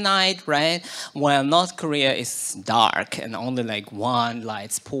bright in the night, right? While North Korea is dark and only one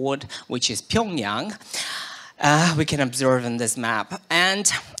light spot, which is Pyongyang. We can observe in this map.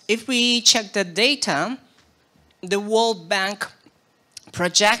 And if we check the data, the World Bank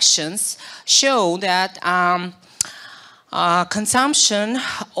projections show that consumption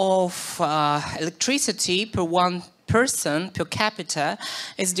of electricity per one person per capita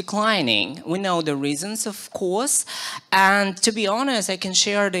is declining. We know the reasons, of course, and to be honest, I can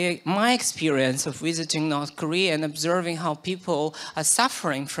share my experience of visiting North Korea and observing how people are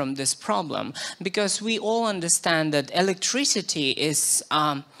suffering from this problem, because we all understand that electricity is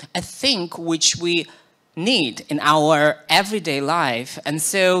a thing which we need in our everyday life. And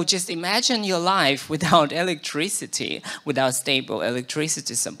so just imagine your life without electricity, without stable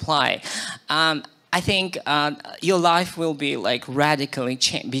electricity supply. I think your life will be like radically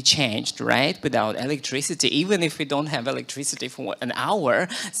be changed, right? Without electricity, even if we don't have electricity for an hour,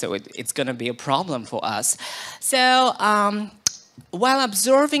 so it's going to be a problem for us. So while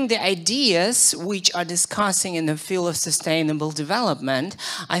observing the ideas which are discussing in the field of sustainable development,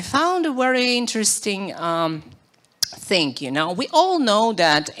 I found a very interesting thing. You know, we all know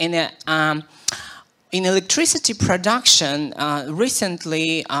that in electricity production,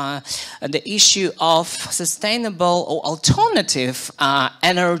 recently the issue of sustainable or alternative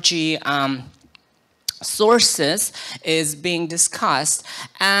energy sources is being discussed.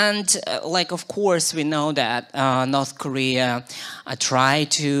 And like, of course, we know that North Korea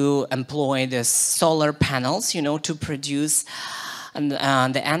tried to employ the solar panels, you know, to produce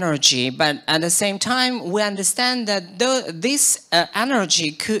the energy, but at the same time we understand that this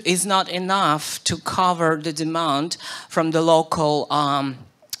energy is not enough to cover the demand from the local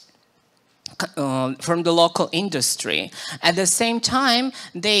industry. At the same time,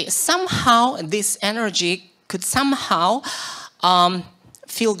 this energy could somehow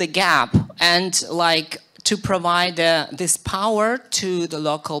fill the gap and like to provide this power to the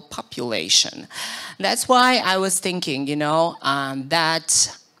local population. That's why I was thinking, you know,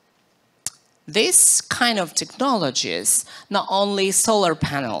 that this kind of technologies, not only solar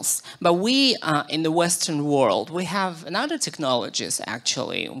panels, but we in the Western world, we have another technologies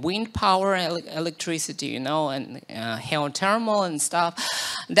actually, wind power, electricity, you know, and geothermal and stuff.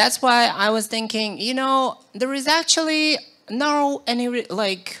 That's why I was thinking, you know, there is actually no any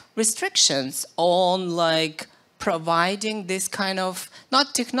restrictions on like providing this kind of,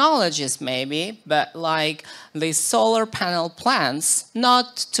 not technologies maybe, but like these solar panel plants,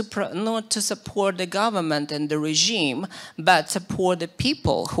 not to support the government and the regime, but support the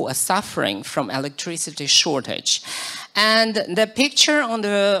people who are suffering from electricity shortage. And the picture on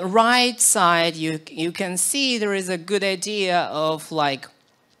the right side, you can see there is a good idea of like,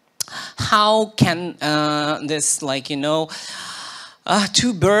 how can this, like, you know,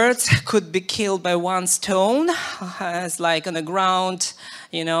 two birds could be killed by one stone. As like on the ground,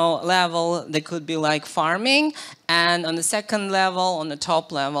 you know, level, they could be like farming, and on the second level, on the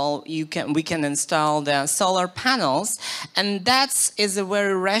top level, we can install the solar panels, and that is a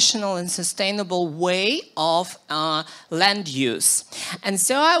very rational and sustainable way of land use. And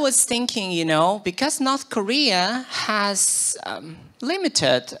so I was thinking, you know, because North Korea has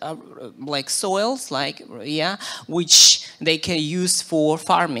limited like soils, like which they can use for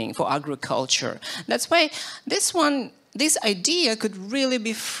farming, for agriculture. That's why this idea could really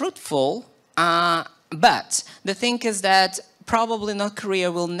be fruitful. But the thing is that probably North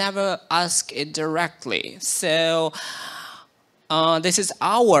Korea will never ask it directly. So this is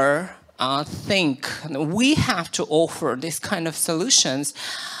our think. We have to offer this kind of solutions.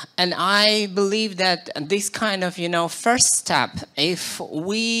 And I believe that this kind of, you know, first step, if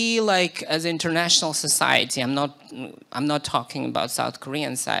we, like, as international society, I'm not talking about South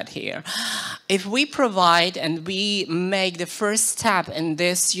Korean side here, if we provide and we make the first step in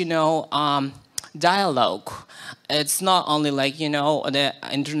this, you know, dialogue, it's not only like, you know, the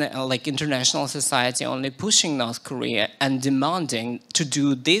international society only pushing North Korea and demanding to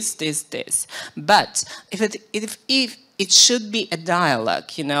do this, but if it should be a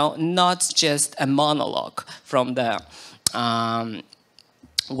dialogue, you know, not just a monologue from the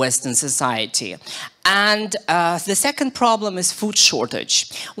Western society. And the second problem is food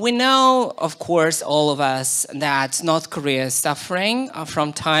shortage. We know, of course, all of us, that North Korea is suffering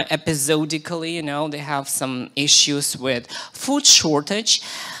from time episodically, you know, they have some issues with food shortage.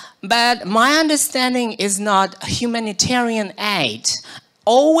 But my understanding is not humanitarian aid.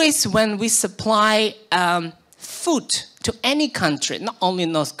 Always when we supply food to any country, not only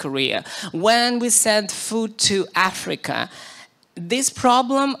North Korea, when we send food to Africa, this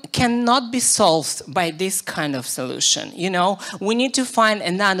problem cannot be solved by this kind of solution. You know, we need to find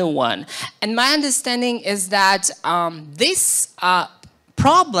another one. And my understanding is that this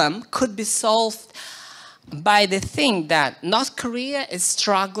problem could be solved by the thing that North Korea is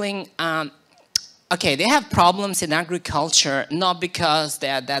struggling. Okay, they have problems in agriculture, not because they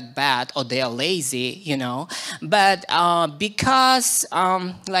are that bad or they are lazy, you know, but because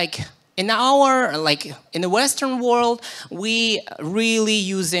like in the Western world, we really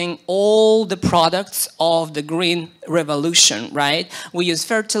using all the products of the green revolution, right? We use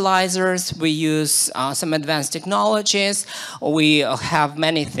fertilizers, we use some advanced technologies, we have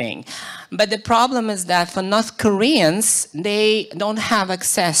many things. But the problem is that for North Koreans, they don't have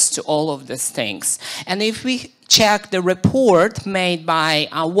access to all of these things. And if we check the report made by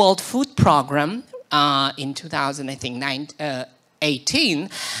our World Food Program in 2018,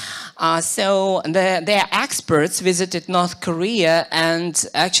 so their experts visited North Korea, and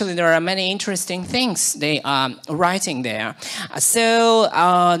actually there are many interesting things they are writing there. So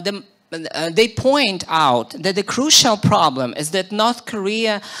they point out that the crucial problem is that North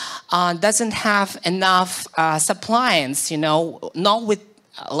Korea doesn't have enough supplies, you know, not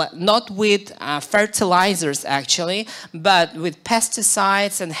with fertilizers actually, but with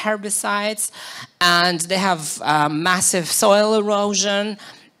pesticides and herbicides, and they have massive soil erosion.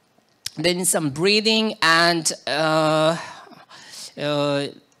 They need some breeding, and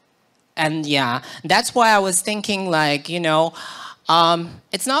yeah, that's why I was thinking, like, you know,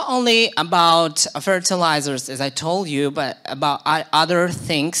 it's not only about fertilizers, as I told you, but about other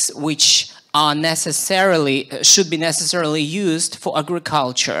things which are should be necessarily used for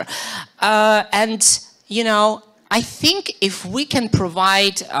agriculture. And, you know, I think if we can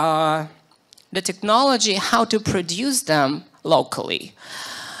provide the technology how to produce them locally,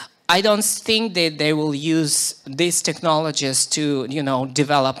 I don't think that they will use these technologies to, you know,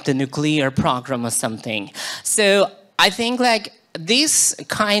 develop the nuclear program or something. So I think like this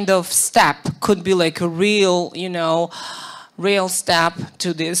kind of step could be like a real, you know, real step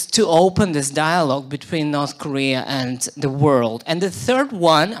to this, to open this dialogue between North Korea and the world. And the third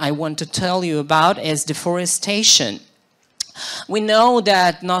one I want to tell you about is deforestation. We know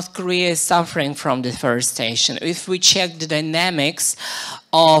that North Korea is suffering from deforestation. If we check the dynamics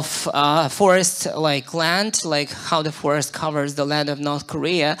of forest like land, like how the forest covers the land of North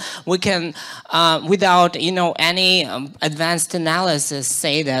Korea, we can, without, you know, any advanced analysis,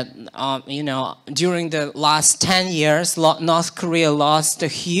 say that, you know, during the last 10 years, North Korea lost a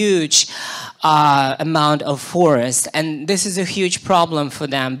huge amount of forest. And this is a huge problem for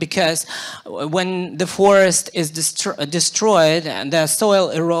them, because when the forest is destroyed, the soil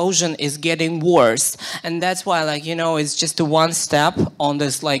erosion is getting worse. And that's why, like, you know, it's just a one step on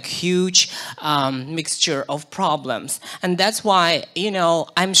this like huge mixture of problems. And that's why, you know,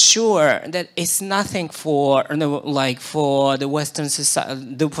 I'm sure that it's nothing for, like, for the Western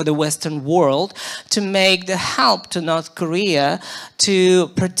society, for the Western world to make the help to North Korea to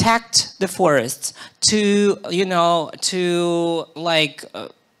protect the forests, to, you know, to like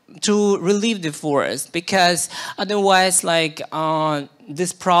to relieve the forest, because otherwise, like,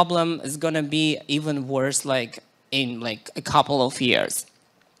 this problem is gonna be even worse, like in like a couple of years.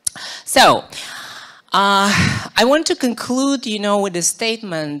 So I want to conclude, you know, with a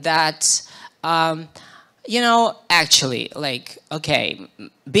statement that, you know, actually, like, okay,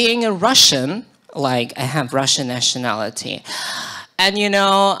 being a Russian, like, I have Russian nationality. And, you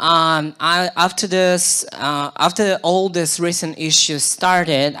know, after all these recent issues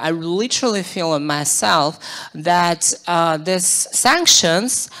started, I literally feel in myself that these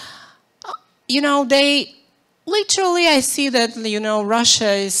sanctions, you know, they literally, I see that, you know,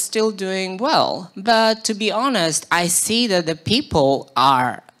 Russia is still doing well. But to be honest, I see that the people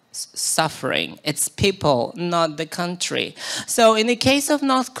are suffering. It's people, not the country. So in the case of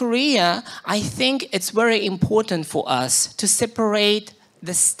North Korea, I think it's very important for us to separate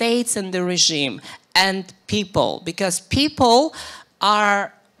the states and the regime and people, because people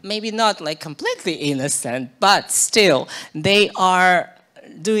are maybe not like completely innocent, but still they are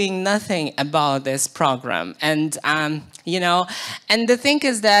doing nothing about this program. And you know, and the thing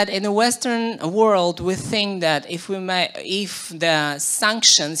is that in the Western world, we think that if the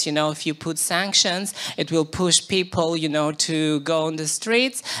sanctions, you know, if you put sanctions, it will push people, you know, to go on the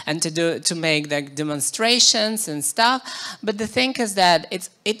streets and to make like demonstrations and stuff. But the thing is that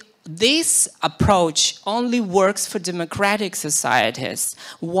this approach only works for democratic societies,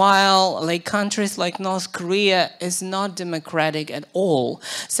 while like countries like North Korea is not democratic at all.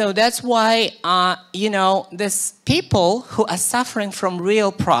 So that's why, you know, these people who are suffering from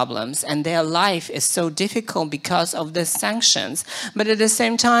real problems and their life is so difficult because of the sanctions. But at the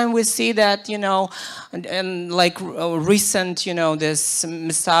same time, we see that, you know, and like recent, you know, this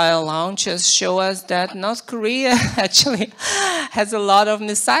missile launches show us that North Korea actually has a lot of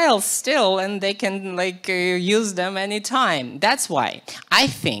missiles still, and they can like use them anytime. That's why I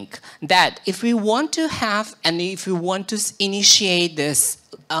think that if we want to have, and if we want to initiate this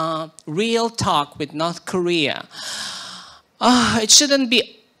real talk with North Korea, it shouldn't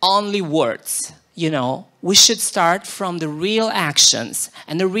be only words. You know, we should start from the real actions,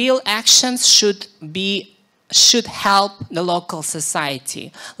 and the real actions should help the local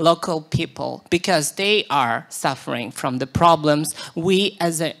society, local people, because they are suffering from the problems we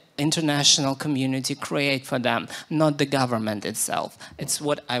as a international community create for them, not the government itself. It's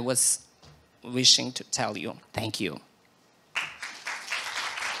what I was wishing to tell you. Thank you.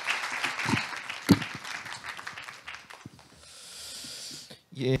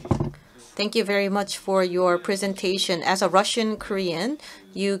 예. Thank you very much for your presentation. As a Russian Korean,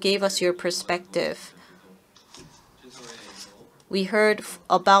 you gave us your perspective. We heard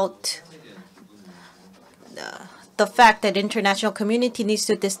about the fact that international community needs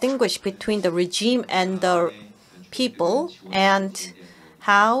to distinguish between the regime and the people, and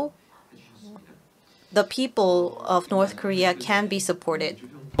how the people of North Korea can be supported.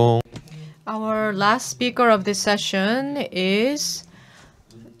 Our last speaker of this session is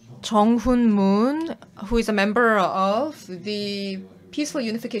Jung-hoon Moon, who is a member of the Peaceful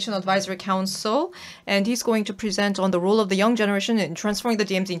Unification Advisory Council, and he's going to present on the role of the young generation in transforming the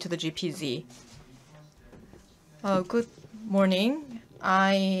DMZ into the GPZ. Good morning.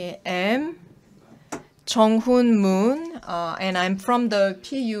 I am Jung-hoon Moon, and I'm from the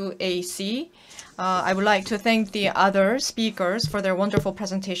PUAC. I would like to thank the other speakers for their wonderful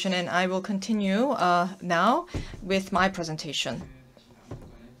presentation, and I will continue now with my presentation.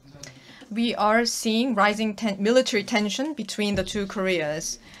 We are seeing rising military tension between the two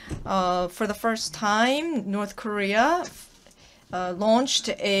Koreas. For the first time, North Korea launched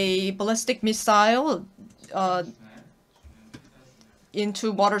a ballistic missile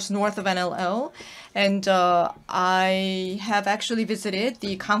into waters north of NLL. And I have actually visited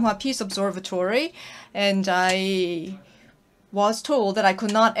the Ganghwa Peace Observatory, and I was told that I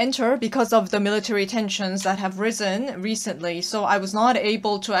could not enter because of the military tensions that have risen recently. So I was not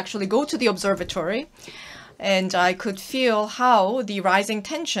able to actually go to the observatory. And I could feel how the rising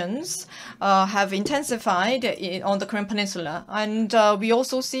tensions have intensified on the Korean Peninsula. And we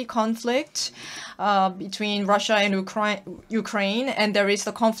also see conflict between Russia and Ukraine, and there is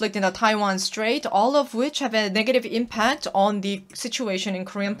the conflict in the Taiwan Strait, all of which have a negative impact on the situation in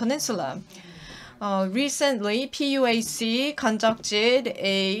Korean Peninsula. Recently, PUAC conducted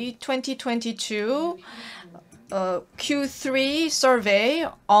a 2022 Q3 survey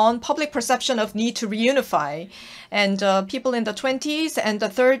on public perception of need to reunify. And people in the 20s and the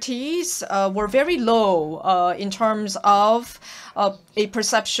 30s were very low in terms of a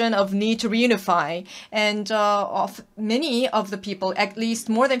perception of need to reunify. And of many of the people, at least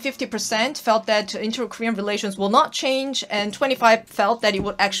more than 50%, felt that inter-Korean relations will not change, and 25% felt that it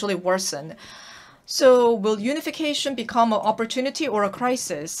would actually worsen. So will unification become an opportunity or a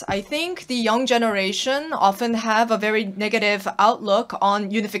crisis? I think the young generation often have a very negative outlook on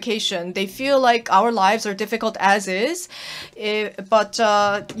unification. They feel like our lives are difficult as is, but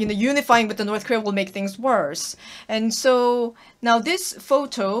unifying with the North Korea will make things worse. And so now this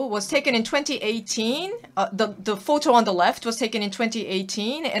photo was taken in 2018. The photo on the left was taken in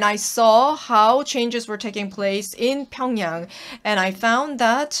 2018, and I saw how changes were taking place in Pyongyang. And I found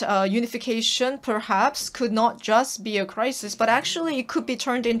that unification perhaps could not just be a crisis, but actually it could be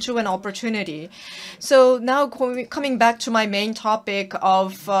turned into an opportunity. So now coming back to my main topic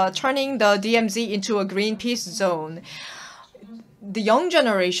of turning the DMZ into a green peace zone. The young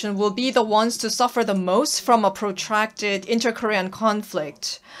generation will be the ones to suffer the most from a protracted inter-Korean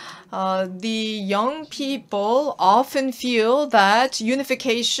conflict. The young people often feel that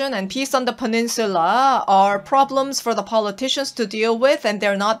unification and peace on the peninsula are problems for the politicians to deal with, and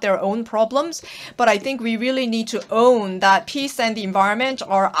they're not their own problems. But I think we really need to own that peace and the environment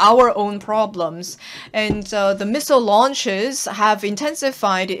are our own problems. And the missile launches have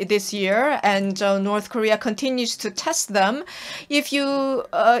intensified this year, and North Korea continues to test them. If you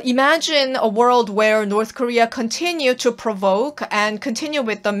imagine a world where North Korea continue to provoke and continue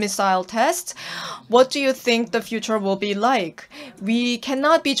with the missile tests, what do you think the future will be like? We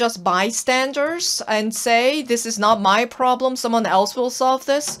cannot be just bystanders and say, this is not my problem, someone else will solve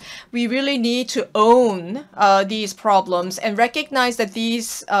this. We really need to own these problems and recognize that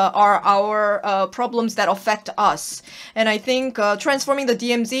these are our problems that affect us. And I think transforming the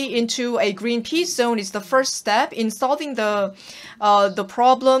DMZ into a green peace zone is the first step in solving the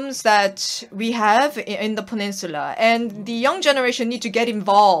problems that we have in the peninsula. And the young generation need to get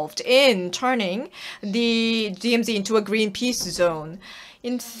involved in turning the DMZ into a green peace zone.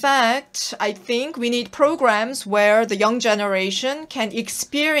 In fact, I think we need programs where the young generation can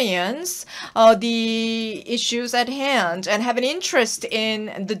experience the issues at hand and have an interest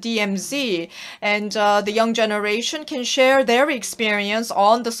in the DMZ. And the young generation can share their experience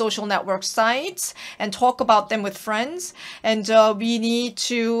on the social network sites and talk about them with friends. And we need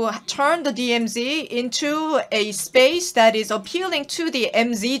to turn the DMZ into a space that is appealing to the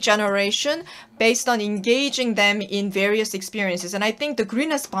MZ generation, based on engaging them in various experiences. And I think the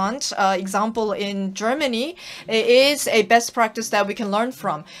Grünes Band example in Germany is a best practice that we can learn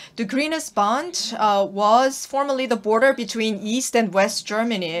from. The Grünes Band was formerly the border between East and West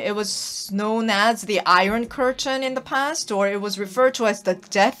Germany. It was known as the Iron Curtain in the past, or it was referred to as the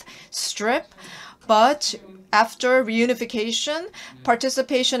Death Strip. But after reunification,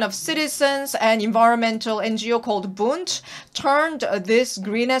 participation of citizens and environmental NGO called Bund turned this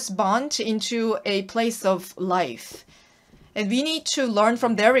Grünes Band into a place of life. And we need to learn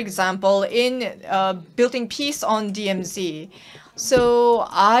from their example in building peace on DMZ. So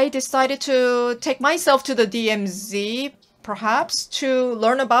I decided to take myself to the DMZ, perhaps, to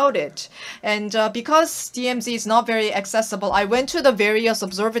learn about it. And because DMZ is not very accessible, I went to the various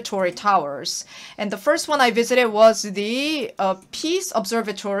observatory towers. And the first one I visited was the Peace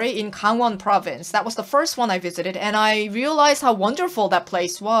Observatory in Gangwon Province. That was the first one I visited, and I realized how wonderful that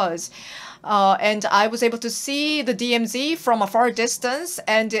place was. And I was able to see the DMZ from a far distance,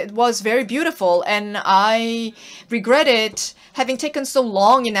 and it was very beautiful. And I regretted having taken so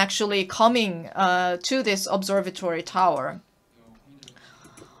long in actually coming to this observatory tower.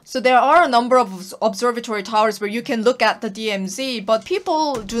 So there are a number of observatory towers where you can look at the DMZ, but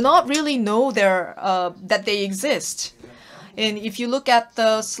people do not really know that they exist. And if you look at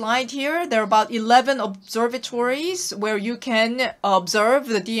the slide here, there are about 11 observatories where you can observe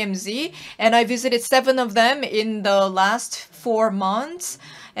the DMZ. And I visited 7 of them in the last 4 months.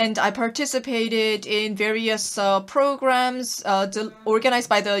 And I participated in various programs organized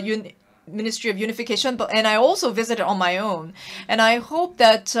by the Ministry of Unification, and I also visited on my own. And I hope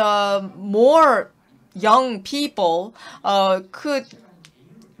that more young people could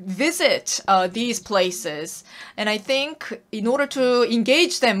visit these places. And I think in order to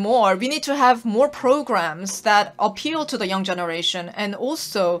engage them more, we need to have more programs that appeal to the young generation. And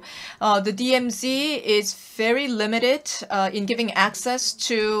also, the DMZ is very limited in giving access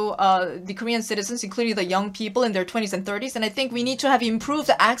to the Korean citizens, including the young people in their 20s and 30s. And I think we need to have improved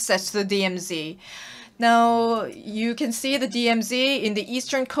access to the DMZ. Now, you can see the DMZ in the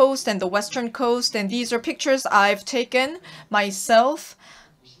eastern coast and the western coast. And these are pictures I've taken myself.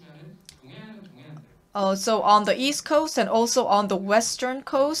 So on the east coast and also on the western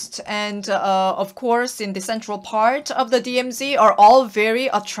coast, and of course in the central part of the DMZ, are all very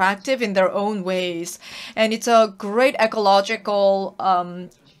attractive in their own ways. And it's a great ecological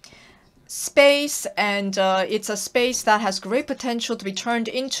space, and it's a space that has great potential to be turned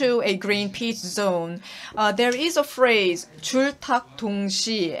into a green peace zone. There is a phrase, 줄탁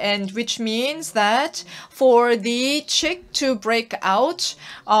동시, and which means that for the chick to break out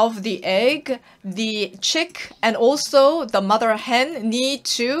of the egg, the chick and also the mother hen need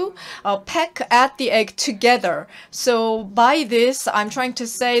to peck at the egg together. So by this, I'm trying to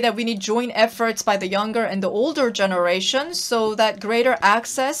say that we need joint efforts by the younger and the older generation so that greater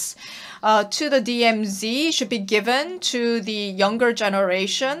access to the DMZ should be given to the younger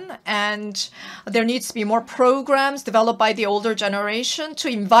generation, and there needs to be more programs developed by the older generation to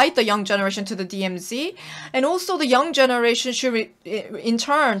invite the young generation to the DMZ. And also the young generation should in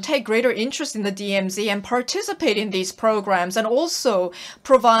turn take greater interest in the DMZ and participate in these programs, and also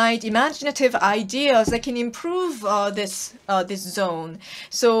provide imaginative ideas that can improve this zone.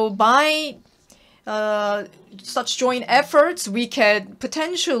 So by such joint efforts, we can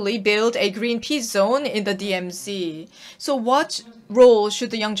potentially build a green peace zone in the DMZ. So what role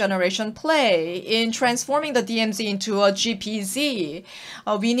should the young generation play in transforming the DMZ into a GPZ?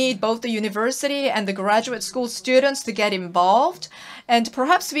 We need both the university and the graduate school students to get involved. And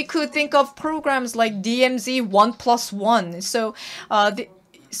perhaps we could think of programs like DMZ 1+1.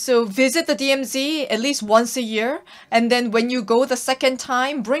 So visit the DMZ at least once a year, and then when you go the second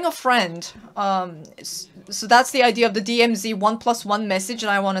time, bring a friend. So that's the idea of the DMZ 1+1 message that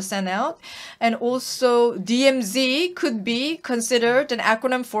I want to send out. And also DMZ could be considered an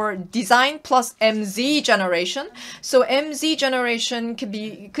acronym for Design plus MZ Generation. So MZ Generation could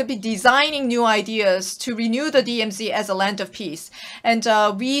be designing new ideas to renew the DMZ as a land of peace. And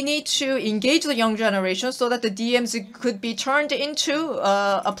we need to engage the young generation so that the DMZ could be turned into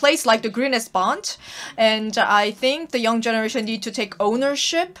a place like the Grünes Band. And I think the young generation need to take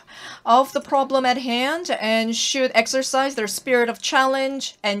ownership of the problem at hand and should exercise their spirit of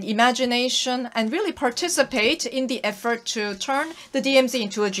challenge and imagination and really participate in the effort to turn the DMZ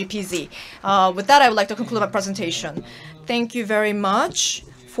into a GPZ. With that, I would like to conclude my presentation. Thank you very much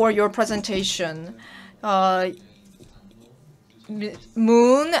for your presentation. Mr.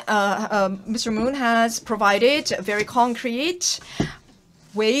 Moon has provided very concrete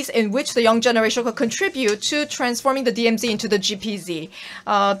ways in which the young generation could contribute to transforming the DMZ into the GPZ.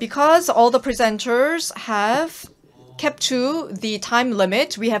 Because all the presenters have kept to the time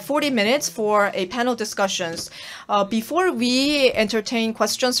limit, we have 40 minutes for a panel discussions. Before we entertain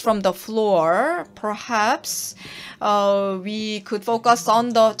questions from the floor, perhaps we could focus on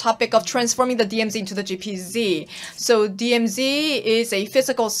the topic of transforming the DMZ into the GPZ. So DMZ is a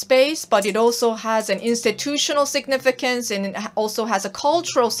physical space, but it also has an institutional significance and it also has a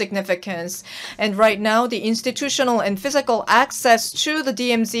cultural significance. And right now, the institutional and physical access to the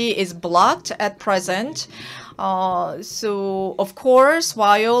DMZ is blocked at present. So, of course,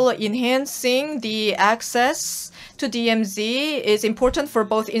 while enhancing the access to DMZ is important for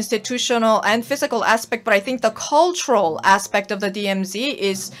both institutional and physical aspect, but I think the cultural aspect of the DMZ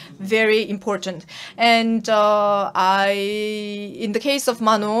is very important. And in the case of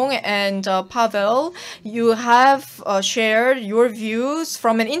Manong and Pavel, you have shared your views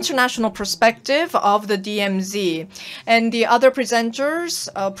from an international perspective of the DMZ. And the other presenters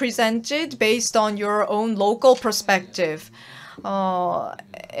presented based on your own local perspective.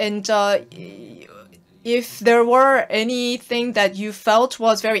 If there were anything that you felt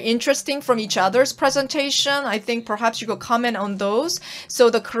was very interesting from each other's presentation, I think perhaps you could comment on those.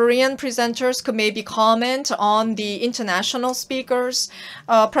 So the Korean presenters could maybe comment on the international speakers'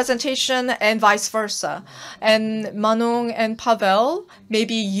 presentation and vice versa. And Manong and Pavel,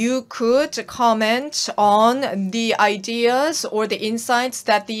 maybe you could comment on the ideas or the insights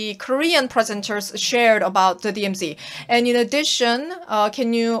that the Korean presenters shared about the DMZ. And in addition,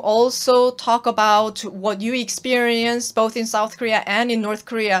 can you also talk about what you experienced both in South Korea and in North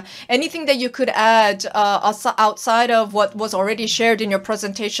Korea? Anything that you could add outside of what was already shared in your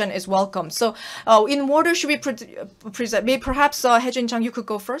presentation is welcome. So in order should we present? Maybe perhaps Haejin Chang, you could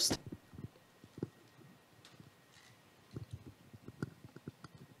go first.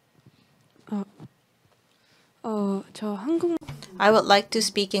 I would like to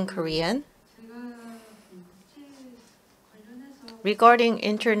speak in Korean. Regarding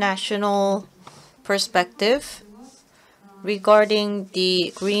international perspective, regarding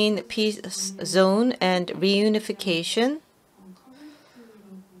the Green Peace Zone and reunification,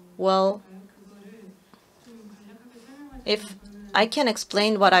 well, if I can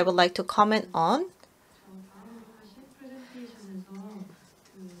explain what I would like to comment on.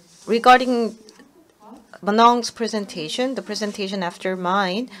 Regarding Manong's presentation, the presentation after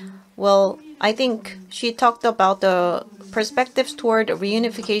mine, well, I think she talked about the perspectives toward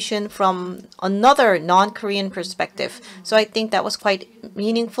reunification from another non-Korean perspective. So I think that was quite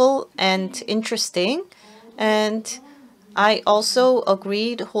meaningful and interesting. And I also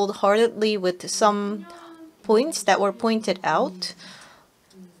agreed wholeheartedly with some points that were pointed out.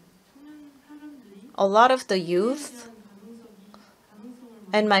 A lot of the youth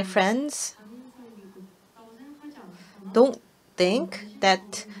and my friends don't think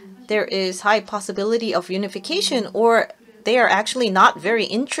that there is high possibility of unification, or they are actually not very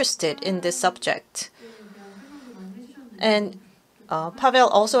interested in this subject. And Pavel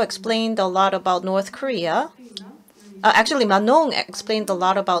also explained a lot about North Korea. Actually, Manong explained a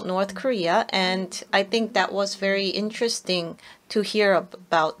lot about North Korea, and I think that was very interesting to hear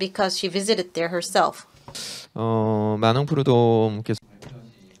about because she visited there herself. 만홍 프로dom께서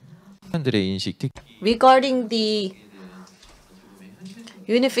사람들의 인식 특히 Regarding the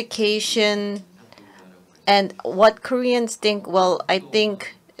unification and what Koreans think, well, I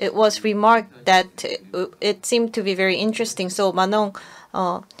think it was remarked that it seemed to be very interesting. So Manong,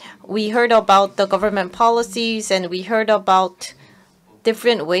 we heard about the government policies and we heard about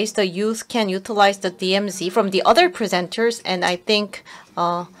different ways the youth can utilize the DMZ from the other presenters. And I think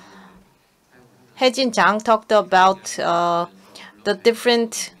Haejin Jang talked about the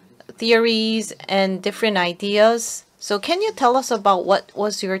different theories and different ideas. So can you tell us about what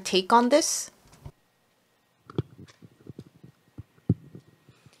was your take on this?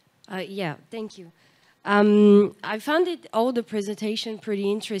 Yeah, thank you. I found all the presentation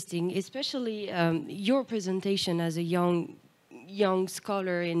pretty interesting, especially your presentation as a young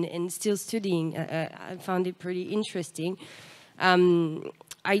scholar and still studying. I found it pretty interesting.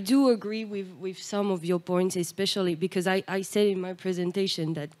 I do agree with some of your points, especially because I said in my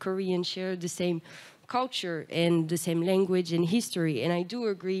presentation that Koreans share the same culture and the same language and history. And I do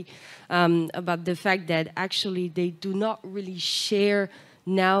agree about the fact that actually they do not really share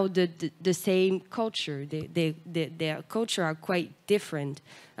now the same culture. Their culture are quite different.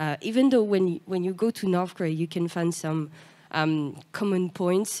 Even though when you go to North Korea, you can find some common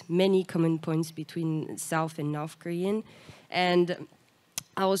points, many common points between South and North Korean. And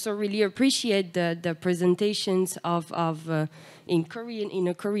I also really appreciate the presentations of in Korean, in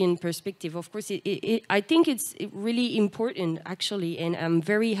a Korean perspective. Of course, I think it's really important actually, and I'm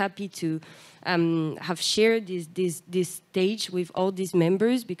very happy to have shared this stage with all these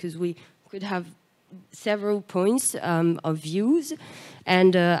members, because we could have several points of views,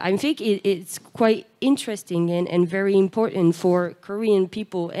 and I think it's quite interesting and very important for Korean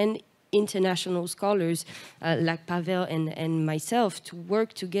people and international scholars like Pavel and myself to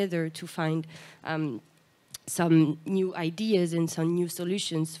work together to find some new ideas and some new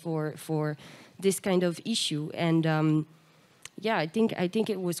solutions for this kind of issue. And yeah, I think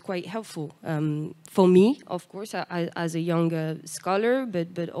it was quite helpful for me, of course, as a young scholar,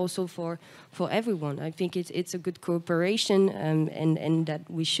 but also for everyone. I think it's a good cooperation, and that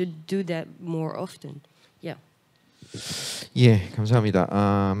we should do that more often. Yeah. 예, 감사합니다.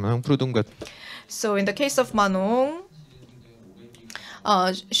 만홍 프로동 같은 So in the case of Manong,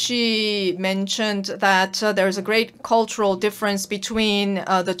 she mentioned that there is a great cultural difference between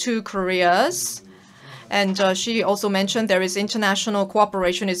the two Koreas. And she also mentioned there is international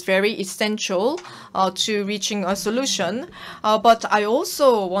cooperation is very essential to reaching a solution. But I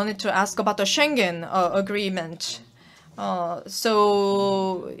also wanted to ask about the Schengen agreement.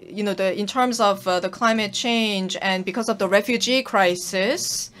 So, you know, in terms of the climate change and because of the refugee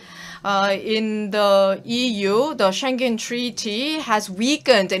crisis, in the EU, the Schengen Treaty has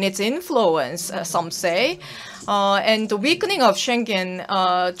weakened in its influence, some say. And the weakening of Schengen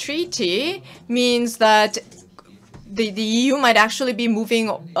Treaty means that the EU might actually be moving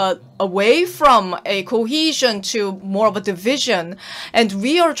away from a cohesion to more of a division. And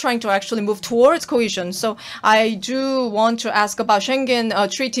we are trying to actually move towards cohesion. So I do want to ask about Schengen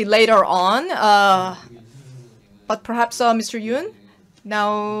Treaty later on. But perhaps Mr. Yoon,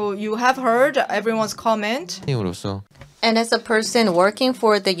 now you have heard everyone's comment. 으로서 And as a person working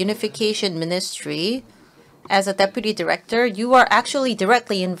for the Unification Ministry, as a deputy director, you are actually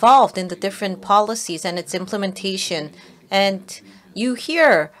directly involved in the different policies and its implementation. And you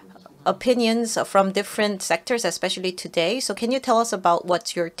hear opinions from different sectors, especially today. So can you tell us about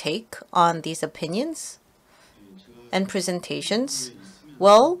what's your take on these opinions and presentations?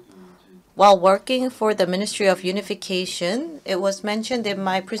 Well, while working for the Ministry of Unification, it was mentioned in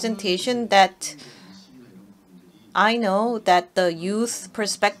my presentation that I know that the youth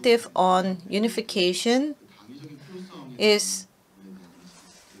perspective on unification is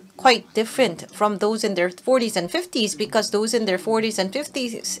quite different from those in their 40s and 50s, because those in their 40s and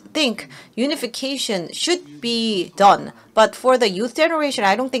 50s think unification should be done. But for the youth generation,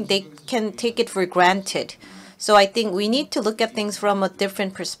 I don't think they can take it for granted. So I think we need to look at things from a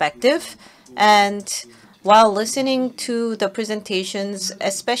different perspective. And while listening to the presentations,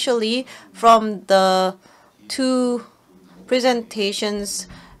 especially from the two presentations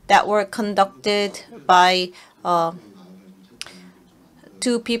that were conducted by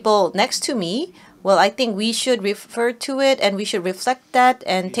two people next to me, well, I think we should refer to it and we should reflect that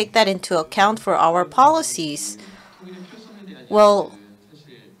and take that into account for our policies. Well,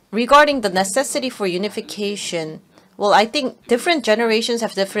 regarding the necessity for unification, well, I think different generations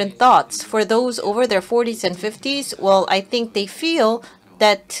have different thoughts. For those over their 40s and 50s, well, I think they feel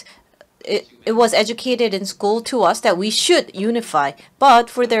that it was educated in school to us that we should unify. But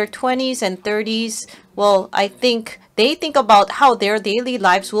for their 20s and 30s, well, I think they think about how their daily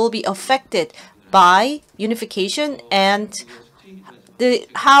lives will be affected by unification and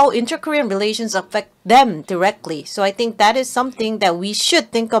how inter-Korean relations affect them directly. So I think that is something that we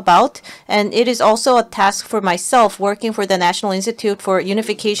should think about. And it is also a task for myself working for the National Institute for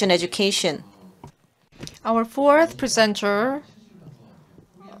Unification Education. Our fourth presenter.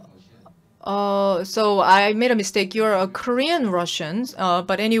 So I made a mistake. You're a Korean Russian,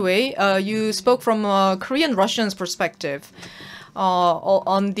 but anyway, you spoke from a Korean Russian's perspective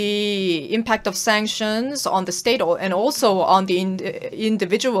on the impact of sanctions on the state and also on the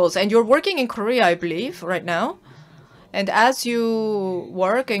individuals. And you're working in Korea, I believe, right now. And as you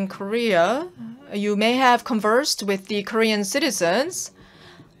work in Korea, you may have conversed with the Korean citizens,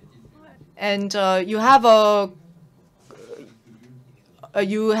 and you have a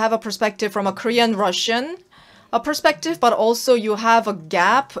perspective from a Korean Russian perspective, but also you have a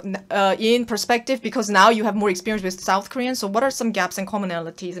gap in perspective because now you have more experience with South Korean. So what are some gaps and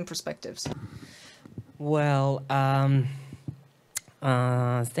commonalities in perspectives? Well,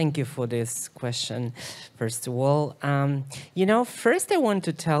 thank you for this question. First of all, you know, first I want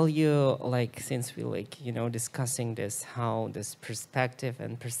to tell you, like, since we discussing this, how this perspective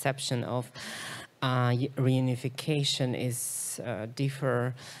and perception of reunification is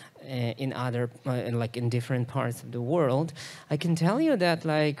differ in other like in different parts of the world, I can tell you that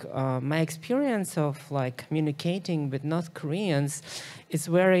like my experience of like communicating with North Koreans is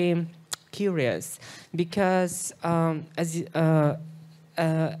very curious, because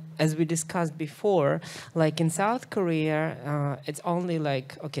as we discussed before, like in South Korea, it's only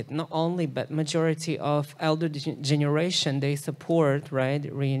like, okay, not only, but majority of elder generation, they support, right,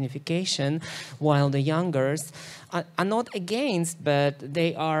 reunification, while the youngers are not against, but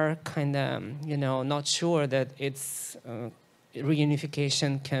they are kind of, you know, not sure that it's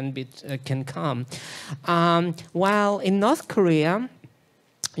reunification can come. While in North Korea,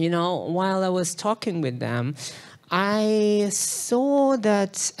 you know, while I was talking with them, I saw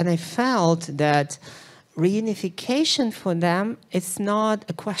that and I felt that reunification for them is not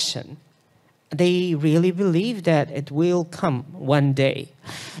a question. They really believe that it will come one day.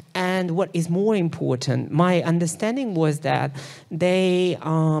 And what is more important, my understanding was that they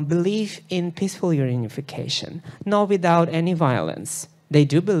believe in peaceful reunification, not without any violence. They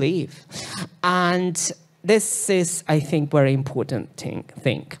do believe. And this is, I think, very important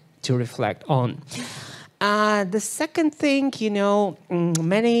thing to reflect on. The second thing, you know,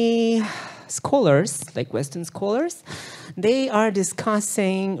 many scholars, like Western scholars, they are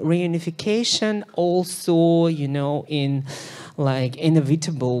discussing reunification also, you know, in like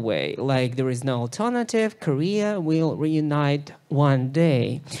inevitable way. Like there is no alternative. Korea will reunite one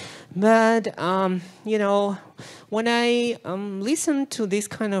day. But, you know, when I listen to these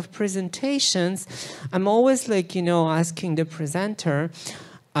kind of presentations, I'm always like, you know, asking the presenter,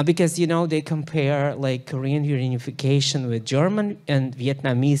 because, you know, they compare like Korean reunification with German and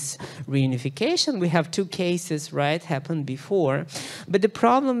Vietnamese reunification. We have two cases, right, happened before. But the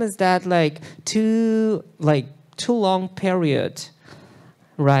problem is that like too long period,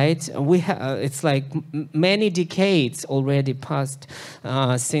 right? It's like many decades already passed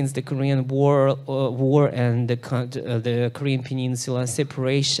since the Korean War and the Korean Peninsula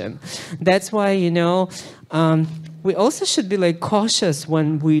separation. That's why, you know, we also should be like cautious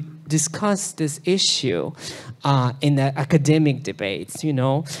when we discuss this issue in the academic debates, you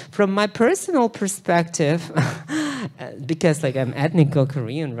know. From my personal perspective, because like I'm ethnical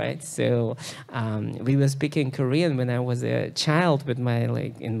Korean, right? So we were speaking Korean when I was a child with my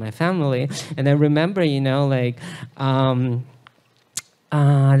in my family, and I remember, you know, like I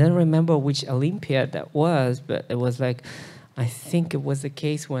don't remember which Olympiad that was, but it was like, I think it was the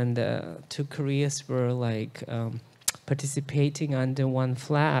case when the two Koreas were like participating under one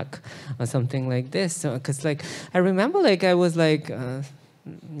flag or something like this. So, because like I remember, like I was like,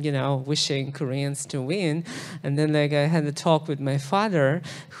 you know, wishing Koreans to win, and then like I had a talk with my father,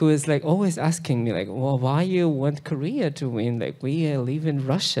 who is like always asking me like, well, why you want Korea to win? Like we live in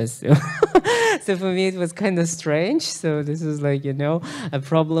Russia, so. So for me, it was kind of strange. So this is like, you know, a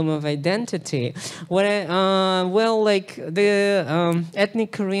problem of identity. Well, like the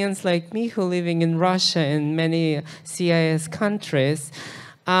ethnic Koreans like me who living in Russia and many CIS countries,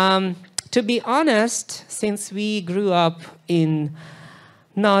 to be honest, since we grew up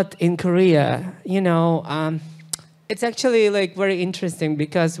not in Korea, you know, it's actually like very interesting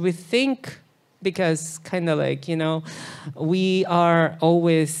because we think, because kind of like, you know, we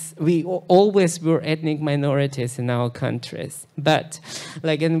always were ethnic minorities in our countries. But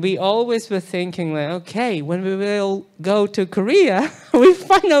like, and we always were thinking like, okay, when we will go to Korea, we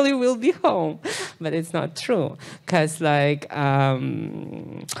finally will be home. But it's not true, because like,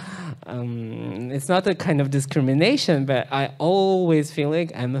 it's not a kind of discrimination, but I always feel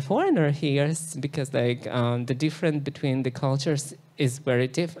like I'm a foreigner here, because like the difference between the cultures is very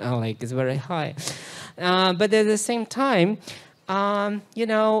like is very high, but at the same time, you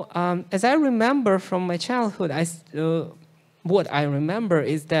know, as I remember from my childhood, what I remember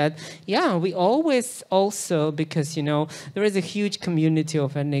is that, yeah, we always also, because, you know, there is a huge community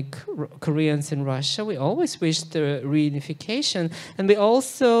of ethnic Koreans in Russia, we always wished the reunification, and we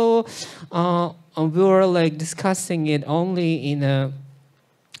also we were like discussing it only in a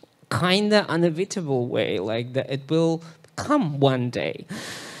kind of unevitable way, like that it will come one day.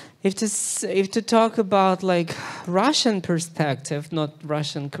 If to talk about like Russian perspective, not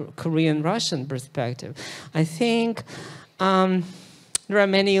Korean Russian perspective, I think there are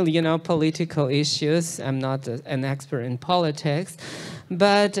many, you know, political issues. I'm not an expert in politics,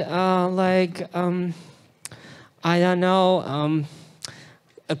 but like I don't know,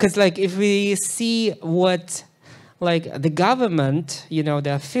 because like if we see what like the government, you know,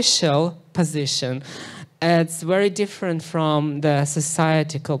 the official position, it's very different from the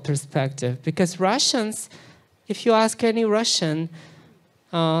societal perspective. Because Russians, if you ask any Russian,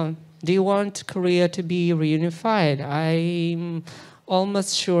 do you want Korea to be reunified? I'm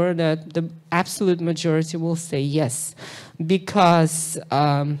almost sure that the absolute majority will say yes, because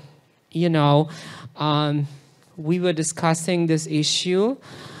we were discussing this issue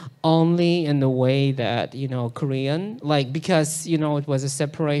only in the way that Korean, like, because it was a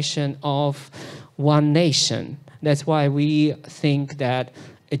separation of one nation. That's why we think that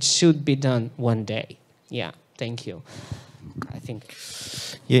it should be done one day. Yeah, thank you. I think.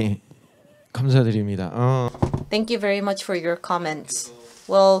 예, 감사드립니다. Thank you very much for your comments.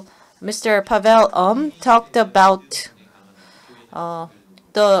 Well, Mr. Pavel talked about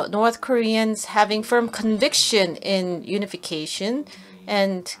the North Koreans having firm conviction in unification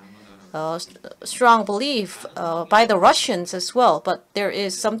and strong belief by the Russians as well. But there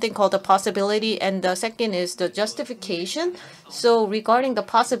is something called the possibility, and the second is the justification. So regarding the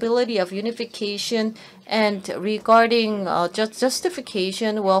possibility of unification and regarding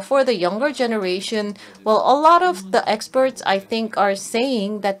justification, well, for the younger generation, well, a lot of the experts, I think, are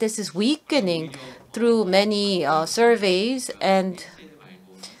saying that this is weakening through many surveys and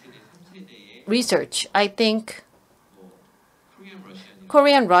research. I think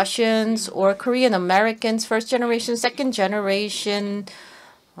Korean Russians or Korean Americans, first generation, second generation,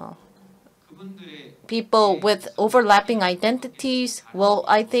 people with overlapping identities, well,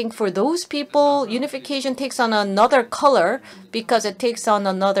 I think for those people, unification takes on another color because it takes on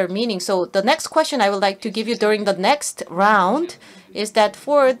another meaning. So the next question I would like to give you during the next round is that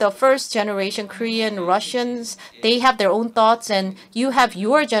for the first generation Korean Russians, they have their own thoughts, and you have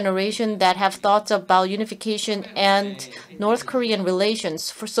your generation that have thoughts about unification and North Korean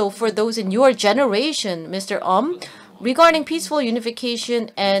relations. So for those in your generation, Mr. Regarding peaceful unification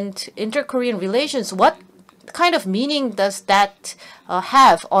and inter-Korean relations, what kind of meaning does that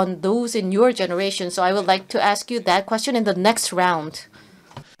have on those in your generation? So I would like to ask you that question in the next round.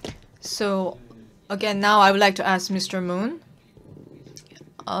 So again, now I would like to ask Mr. Moon.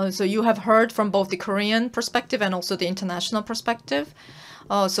 So you have heard from both the Korean perspective and also the international perspective.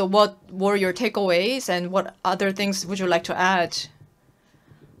 So what were your takeaways, and what other things would you like to add?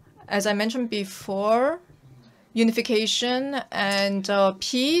 As I mentioned before, unification and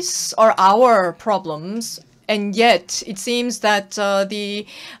peace are our problems. And yet, it seems that the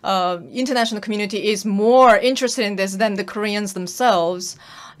international community is more interested in this than the Koreans themselves.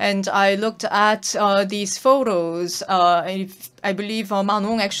 And I looked at these photos. I believe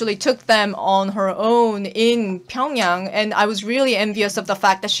Manong actually took them on her own in Pyongyang, and I was really envious of the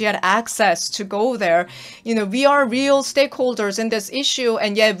fact that she had access to go there. We are real stakeholders in this issue,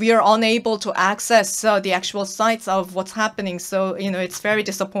 and yet we are unable to access the actual sites of what's happening. So, it's very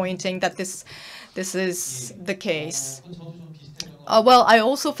disappointing that this is the case. Well, I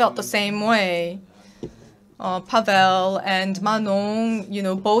also felt the same way. Pavel and Manong,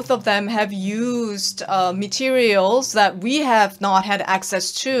 both of them have used materials that we have not had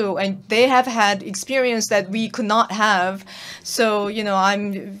access to, and they have had experience that we could not have. So,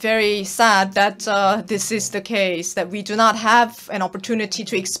 I'm very sad that this is the case, that we do not have an opportunity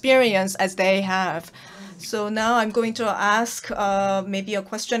to experience as they have. So now I'm going to ask maybe a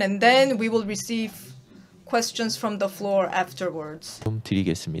question, and then we will receive questions from the floor afterwards.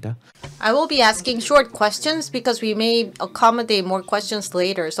 드리겠습니다. I will be asking short questions because we may accommodate more questions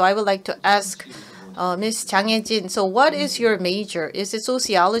later. So I would like to ask Ms. Jang Hae-jin, so what is your major? Is it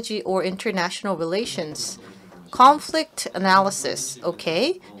sociology or international relations? Conflict analysis,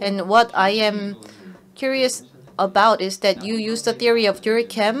 okay. And what I am curious about is that you use the theory of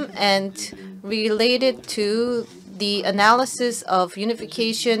Durkheim and related to the analysis of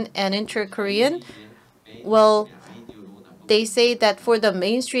unification and inter-Korean. Well, they say that for the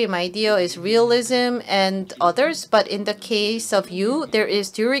mainstream idea is realism and others, but in the case of you, there is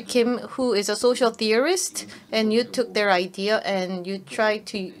Durkheim, who is a social theorist, and you took their idea and you tried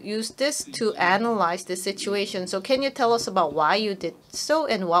to use this to analyze the situation. So can you tell us about why you did so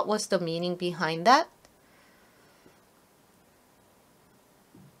and what was the meaning behind that?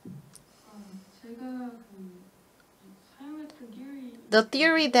 The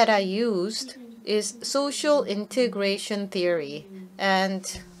theory that I used is social integration theory.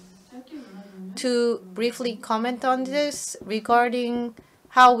 And to briefly comment on this regarding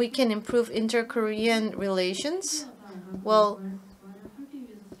how we can improve inter-Korean relations, well,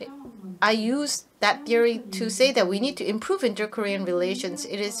 I use that theory to say that we need to improve inter-Korean relations.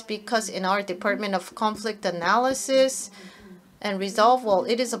 It is because in our Department of Conflict Analysis and Resolve, well,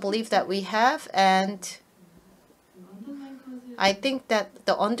 it is a belief that we have, and I think that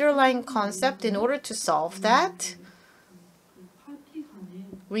the underlying concept in order to solve that,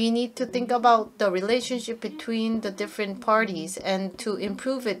 we need to think about the relationship between the different parties and to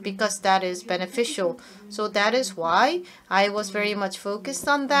improve it because that is beneficial. So that is why I was very much focused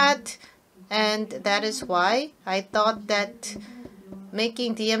on that. And that is why I thought that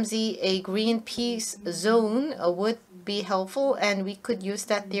making DMZ a green peace zone would be helpful, and we could use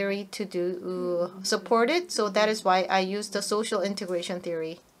that theory to support it. So that is why I used the social integration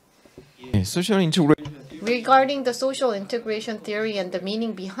theory. 예, 소셜 인테그레이션 Regarding the social integration theory and the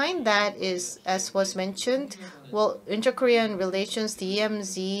meaning behind that is, as was mentioned, well, inter-Korean relations,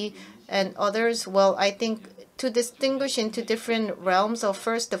 DMZ, and others, well, I think to distinguish into different realms of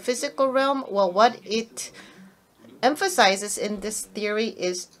first the physical realm, well, what it emphasizes in this theory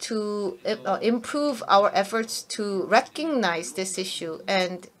is to improve our efforts to recognize this issue.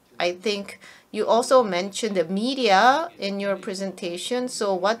 And I think you also mentioned the media in your presentation.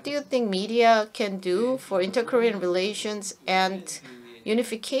 So what do you think media can do for inter-Korean relations and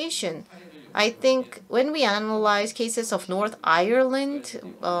unification? I think when we analyze cases of North Ireland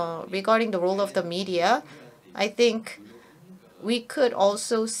regarding the role of the media, I think we could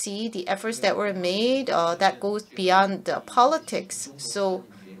also see the efforts that were made that goes beyond politics. So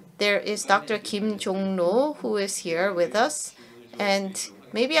there is Dr. Kim Jong-no, who is here with us, and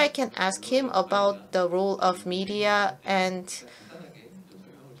maybe I can ask him about the role of media and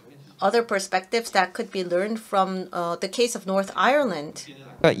other perspectives that could be learned from the case of North Ireland.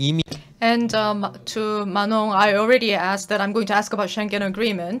 이미 And to Manong, I already asked that I'm going to ask about Schengen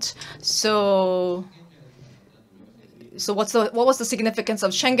Agreement. So what was the significance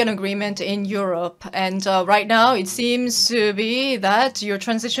of Schengen Agreement in Europe? And right now, it seems to be that you're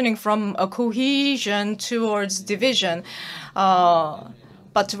transitioning from a cohesion towards division.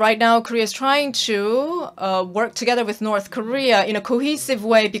 But right now, Korea is trying to work together with North Korea in a cohesive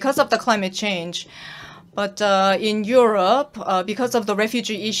way because of the climate change. But in Europe, because of the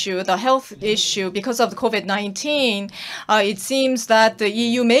refugee issue, the health issue, because of the COVID-19, it seems that the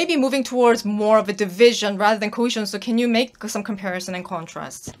EU may be moving towards more of a division rather than cohesion. So can you make some comparison and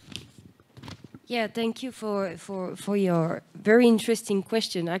contrast? Yeah, thank you for your very interesting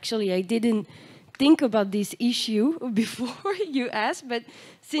question. Actually, I didn't think about this issue before you asked, but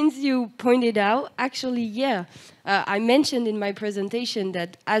since you pointed out, actually, yeah, I mentioned in my presentation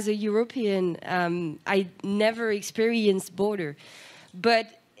that as a European, I never experienced border. But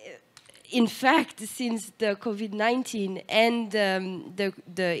in fact, since the COVID-19 and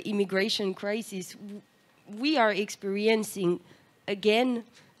the immigration crisis, we are experiencing again,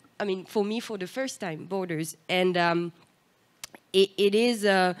 I mean, for me, for the first time, borders. And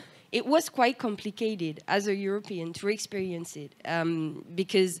it was quite complicated as a European to experience it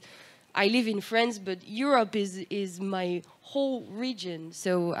because I live in France, but Europe is my whole region.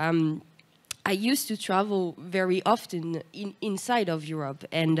 So I used to travel very often inside of Europe,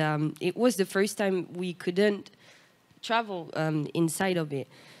 and it was the first time we couldn't travel inside of it.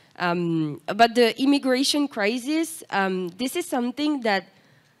 But the immigration crisis, this is something that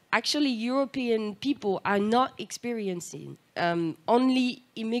actually European people are not experiencing. Only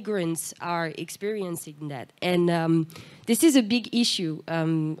immigrants are experiencing that. And this is a big issue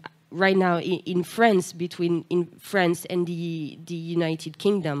right now in France, between France and the United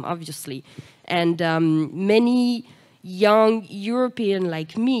Kingdom, obviously. And many young European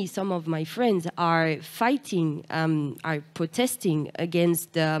like me, some of my friends, are fighting, are protesting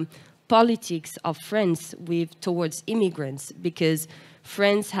against the politics of France towards immigrants, because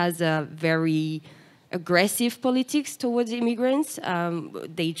France has a very aggressive politics towards immigrants.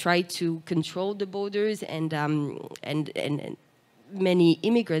 They try to control the borders, and many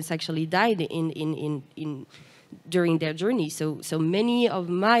immigrants actually died during their journey. So many of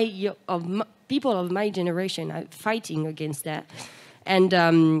people of my generation are fighting against that, and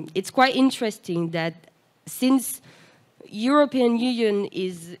it's quite interesting that since European Union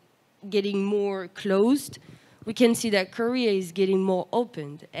is getting more closed, we can see that Korea is getting more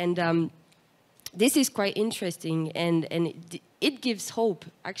opened, and this is quite interesting, and it gives hope,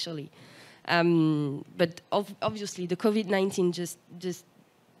 actually. But obviously, the COVID-19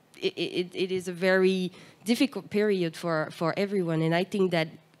 it is a very difficult period for everyone, and I think that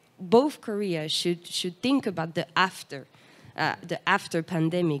both Korea should think about the after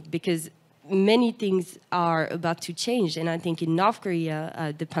pandemic, because many things are about to change, and I think in North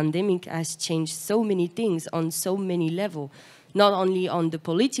Korea, the pandemic has changed so many things on so many levels, not only on the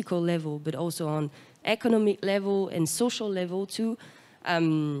political level, but also on economic level and social level too.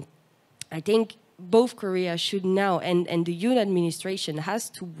 I think both Korea should now, and the Yoon administration has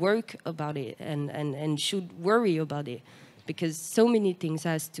to work about it and should worry about it, because so many things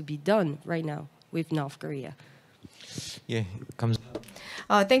has to be done right now with North Korea. 예, 감.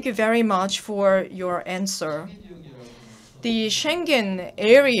 Thank you very much for your answer. The Schengen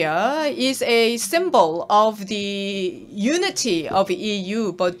area is a symbol of the unity of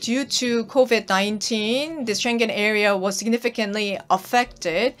EU, but due to COVID-19, the Schengen area was significantly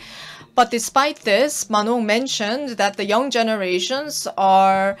affected. But despite this, Manong mentioned that the young generations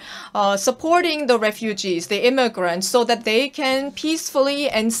are supporting the refugees, the immigrants, so that they can peacefully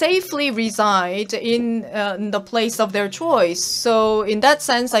and safely reside in the place of their choice. So in that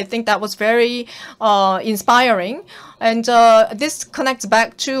sense, I think that was very inspiring. And this connects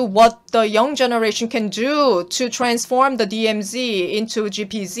back to what the young generation can do to transform the DMZ into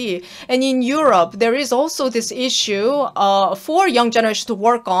GPZ. And in Europe, there is also this issue for young generation to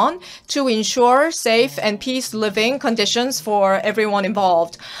work on to ensure safe and peace living conditions for everyone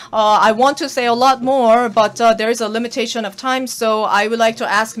involved. I want to say a lot more, but there is a limitation of time, so I would like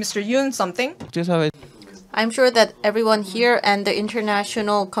to ask Mr. Yoon something. 국제사회 I'm sure that everyone here and the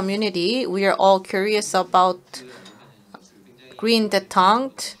international community, we are all curious about green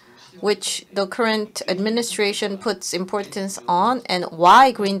détente, which the current administration puts importance on, and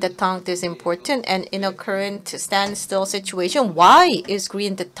why green détente is important. And in a current standstill situation, why is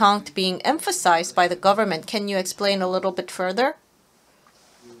green détente being emphasized by the government? Can you explain a little bit further?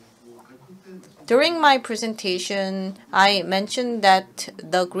 During my presentation, I mentioned that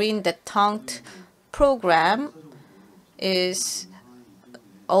the green détente program is,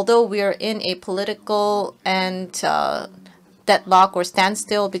 although we are in a political and deadlock or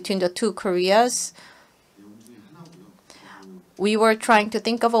standstill between the two Koreas, we were trying to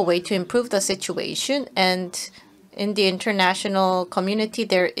think of a way to improve the situation. And in the international community,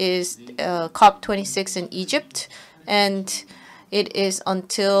 there is COP26 in Egypt, and it is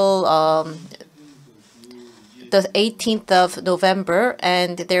until the 18th of November,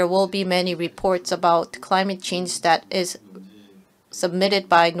 and there will be many reports about climate change that is submitted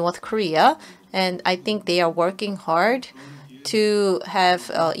by North Korea. And I think they are working hard to have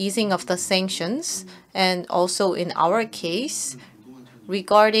easing of the sanctions. And also in our case,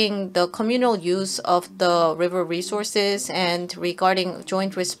 regarding the communal use of the river resources and regarding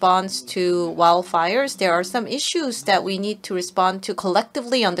joint response to wildfires, there are some issues that we need to respond to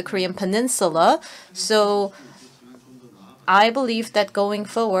collectively on the Korean Peninsula. So I believe that going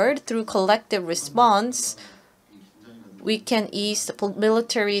forward, through collective response, we can ease the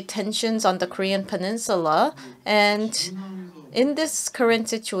military tensions on the Korean Peninsula. And in this current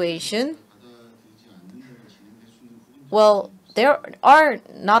situation, well, there are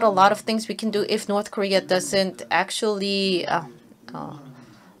not a lot of things we can do if North Korea doesn't actually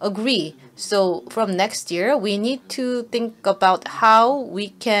agree. So from next year, we need to think about how we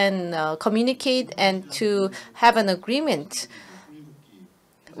can communicate and to have an agreement.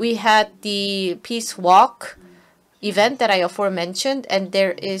 We had the peace walk event that I aforementioned, and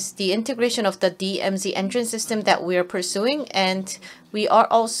there is the integration of the DMZ entrance system that we are pursuing, and we are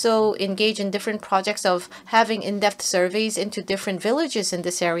also engaged in different projects of having in-depth surveys into different villages in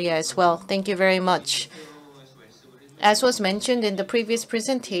this area as well. Thank you very much. As was mentioned in the previous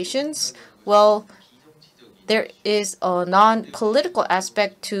presentations, well, there is a non-political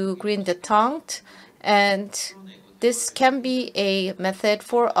aspect to green détente, and this can be a method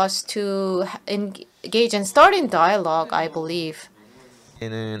for us to engage and start in dialogue, I believe.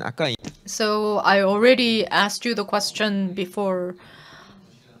 는 아까 So I already asked you the question before.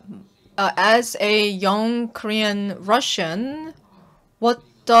 As a young Korean Russian, what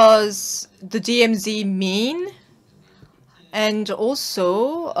does the DMZ mean? And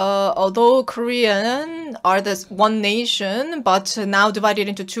also, although Korean are the one nation, but now divided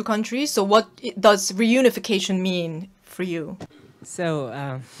into two countries, so what does reunification mean for you? So,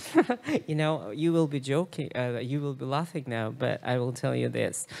 you know, you will be joking, you will be laughing now, but I will tell you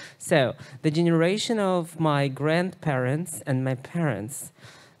this. So, the generation of my grandparents and my parents,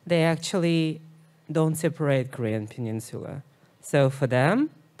 they actually don't separate Korean Peninsula. So for them,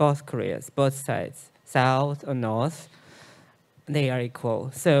 both Koreas, both sides, south or north, they are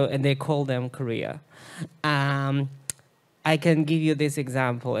equal. So, and they call them Korea. I can give you this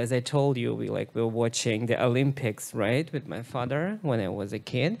example. As I told you, we were watching the Olympics, right, with my father when I was a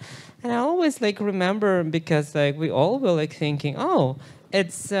kid, and I always remember, because we all were thinking, oh, it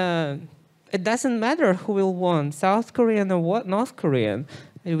doesn't matter who will win, South Korean or North Korean.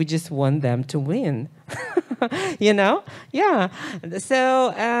 We just want them to win. you know? Yeah.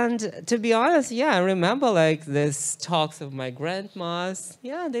 So, and to be honest, yeah, I remember like this talks of my grandmas.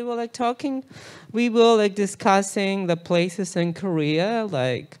 Yeah, they were like talking, we were like discussing the places in Korea,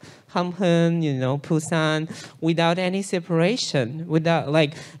 like Hamhun, you know, Busan, without any separation, without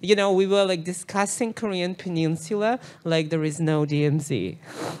like, you know, we were like discussing Korean Peninsula like there is no DMZ.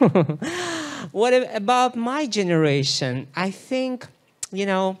 About my generation? I think, you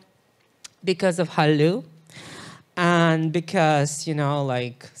know, because of Hallyu, and because, you know,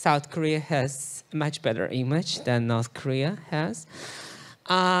 like South Korea has a much better image than North Korea has.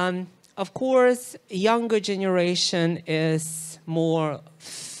 Of course, younger generation is more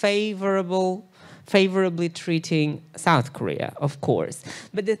favorably treating South Korea, of course.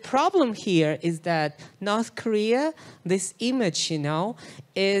 But the problem here is that North Korea, this image, you know,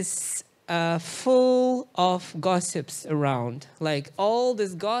 is full of gossips around, like all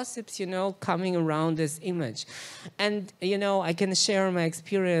these gossips, you know, coming around this image. And, you know, I can share my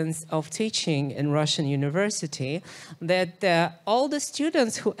experience of teaching in Russian university that all the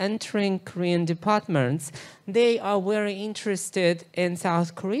students who entering Korean departments, they are very interested in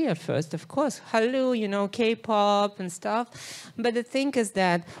South Korea first, of course. Hallyu, you know, K-pop and stuff. But the thing is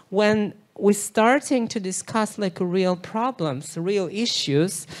that when we're starting to discuss like real problems, real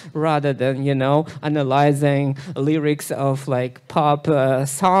issues, rather than, you know, analyzing lyrics of like pop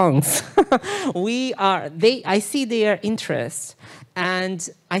songs. I see their interest. And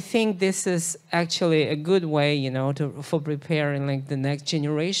I think this is actually a good way, you know, for preparing like the next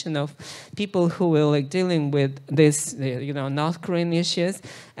generation of people who will like dealing with this, you know, North Korean issues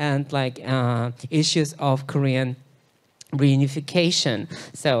and like issues of Korean reunification.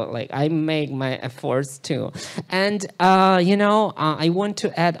 So like I make my efforts too. And you know, I want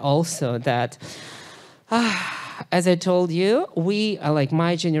to add also that as I told you, we like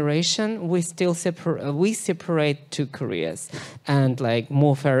my generation, we still separate two Koreas, and like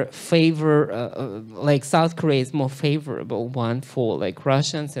more like South Korea is more favorable one for like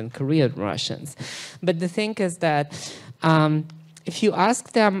Russians and Korean Russians. But the thing is that if you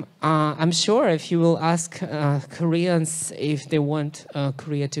ask them, I'm sure if you will ask Koreans if they want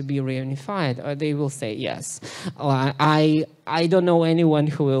Korea to be reunified, they will say yes. I don't know anyone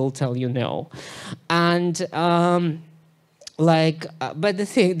who will tell you no. And but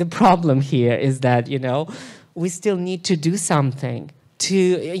the problem here is that, you know, we still need to do something.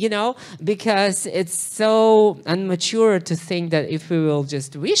 You know, because it's so immature to think that if we will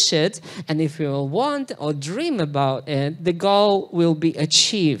just wish it and if we will want or dream about it, the goal will be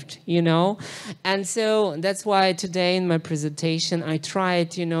achieved, you know. And so that's why today in my presentation I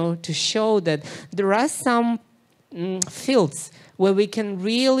tried, you know, to show that there are some fields where we can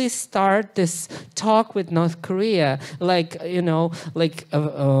really start this talk with North Korea, like, you know, like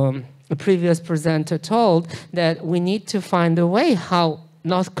the previous presenter told, that we need to find a way how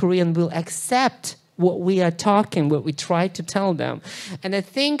North Korean will accept what we are talking, what we try to tell them. And I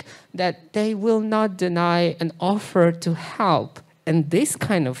think that they will not deny an offer to help in this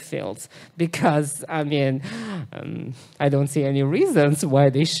kind of fields, because, I mean, I don't see any reasons why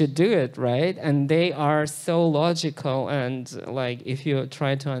they should do it, right? And they are so logical, and like if you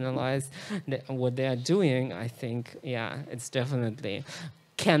try to analyze what they are doing, I think, yeah, it's definitely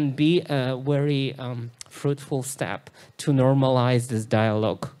can be a very fruitful step to normalize this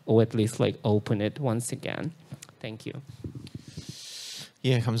dialogue, or at least like open it once again. Thank you.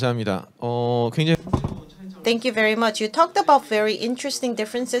 예, 감사합니다. 굉장히 Thank you very much. You talked about very interesting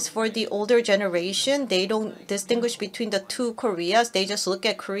differences for the older generation. They don't distinguish between the two Koreas. They just look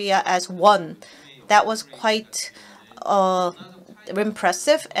at Korea as one. That was quite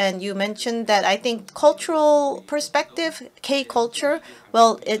impressive. And you mentioned that I think cultural perspective, K-culture,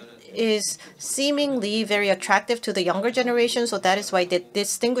 well, it is seemingly very attractive to the younger generation, so that is why they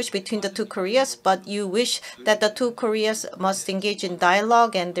distinguish between the two Koreas. But you wish that the two Koreas must engage in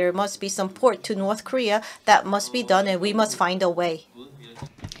dialogue, and there must be support to North Korea. That must be done, and we must find a way.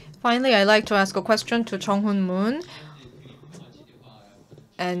 Finally, I'd like to ask a question to Chung-hoon Moon.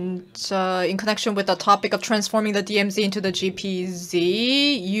 And in connection with the topic of transforming the DMZ into the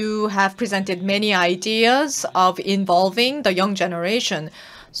GPZ, you have presented many ideas of involving the young generation.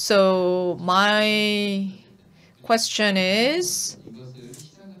 So my question is,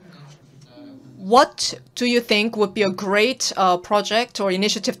 what do you think would be a great project or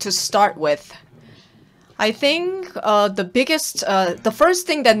initiative to start with? I think the first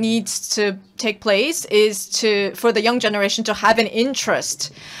thing that needs to take place is for the young generation to have an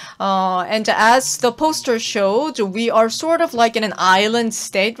interest. And as the poster showed, we are sort of like in an island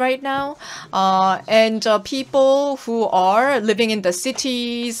state right now. And people who are living in the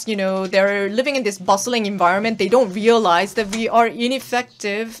cities, they're living in this bustling environment. They don't realize that we are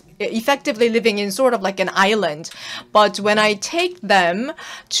effectively living in sort of like an island. But when I take them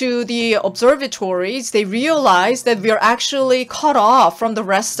to the observatories, they realize that we are actually cut off from the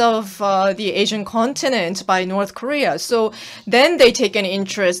rest of the Asian continent by North Korea. So then they take an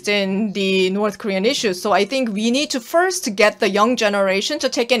interest in the North Korean issues. So I think we need to first get the young generation to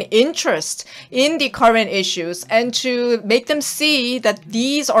take an interest in the current issues and to make them see that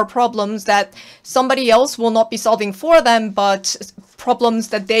these are problems that somebody else will not be solving for them, but problems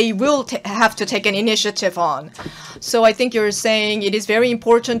that they will have to take an initiative on. So I think you're saying it is very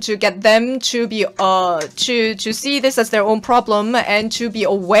important to get them to be to see this as their own problem and to be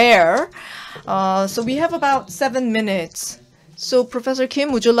aware. So we have about 7 minutes. So Professor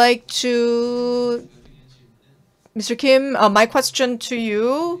Kim, would you like to? Mr. Kim, my question to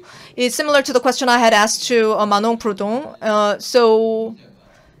you is similar to the question I had asked to Manong Prudong. So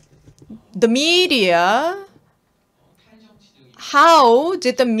the media. How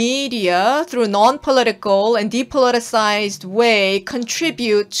did the media, through non-political and depoliticized way,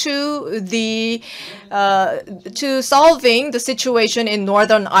 contribute to to solving the situation in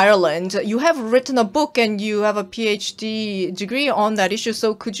Northern Ireland? You have written a book and you have a PhD degree on that issue.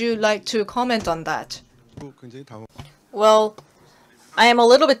 So could you like to comment on that? Well, I am a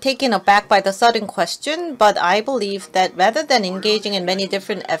little bit taken aback by the sudden question, but I believe that rather than engaging in many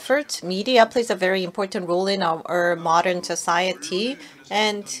different efforts, media plays a very important role in our modern society.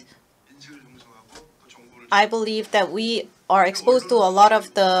 And I believe that we are exposed to a lot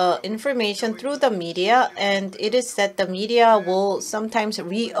of the information through the media, and it is said the media will sometimes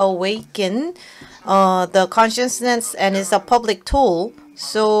reawaken the consciousness and is a public tool.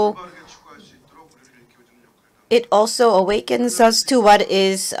 So it also awakens us to what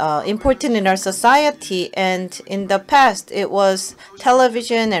is important in our society. And in the past, it was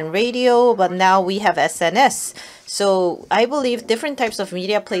television and radio, but now we have SNS. So I believe different types of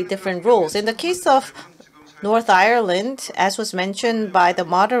media play different roles. In the case of North Ireland, as was mentioned by the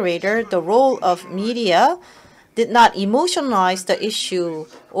moderator, the role of media did not emotionalize the issue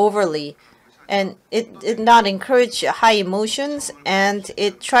overly. And it did not encourage high emotions, and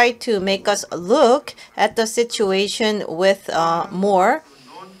it tried to make us look at the situation with more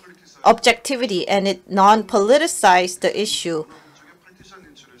objectivity, and it non-politicized the issue.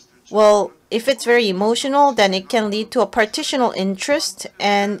 Well, if it's very emotional, then it can lead to a partitional interest,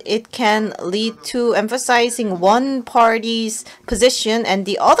 and it can lead to emphasizing one party's position, and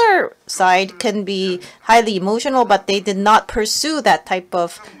the other side can be highly emotional, but they did not pursue that type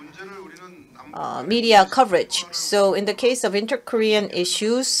of media coverage. So in the case of inter-Korean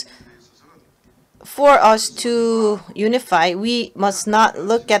issues, for us to unify, we must not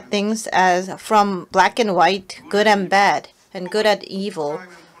look at things as from black and white, good and bad, and good and evil.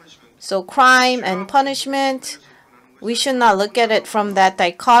 So crime and punishment, we should not look at it from that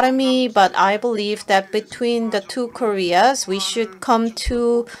dichotomy, but I believe that between the two Koreas, we should come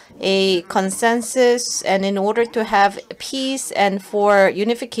to a consensus, and in order to have peace and for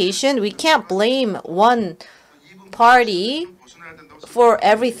unification, we can't blame one party for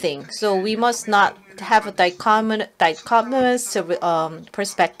everything. So we must not have a dichotomous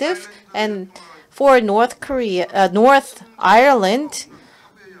perspective. And for North Ireland,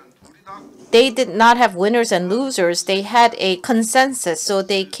 they did not have winners and losers. They had a consensus. So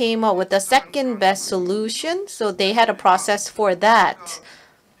they came up with the second best solution. So they had a process for that.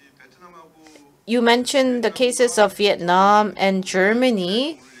 You mentioned the cases of Vietnam and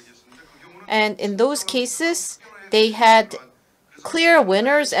Germany. And in those cases, they had clear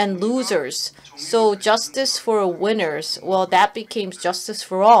winners and losers. So justice for winners, well, that became justice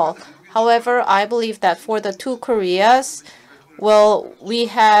for all. However, I believe that for the two Koreas, well, we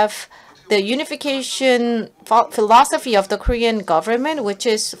have the unification philosophy of the Korean government, which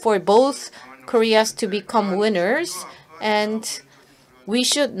is for both Koreas to become winners. And we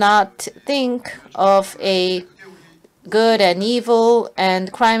should not think of a good and evil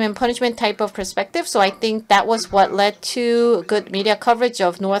and crime and punishment type of perspective. So I think that was what led to good media coverage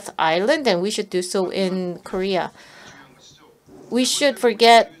of North Ireland, and we should do so in Korea. We should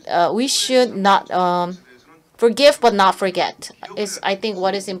not forgive but not forget is, I think,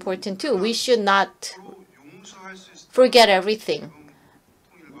 what is important too. We should not forget everything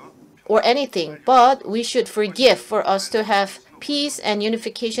or anything, but we should forgive for us to have peace and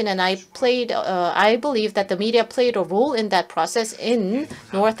unification, and I believe that the media played a role in that process in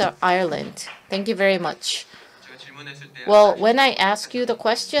Northern Ireland. Thank you very much. Well, when I ask you the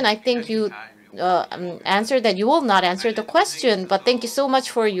question, I think you answered that you will not answer the question, but thank you so much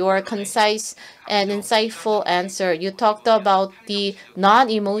for your concise and insightful answer. You talked about the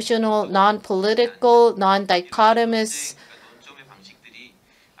non-emotional, non-political, non-dichotomous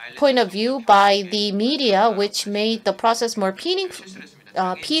point of view by the media, which made the process more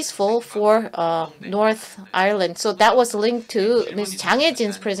peaceful for North Ireland. So that was linked to Ms. Jang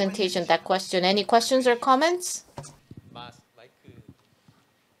Hae-jin's presentation, that question. Any questions or comments?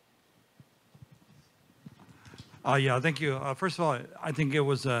 Yeah, thank you. First of all, I think it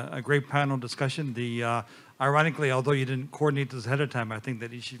was a great panel discussion. Ironically, although you didn't coordinate this ahead of time, I think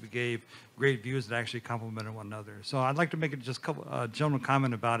that each of you gave great views that actually complemented one another. So I'd like to make just a couple general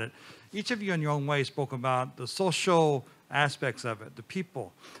comment about it. Each of you in your own way spoke about the social aspects of it, the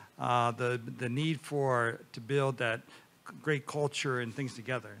people, the need to build that great culture and things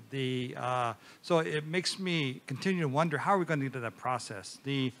together. So it makes me continue to wonder, how are we going to get to that process?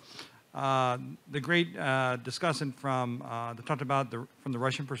 The great discussant that talked about from the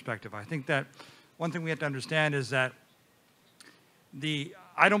Russian perspective. I think that one thing we have to understand is that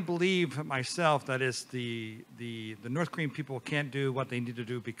I don't believe myself that is the North Korean people can't do what they need to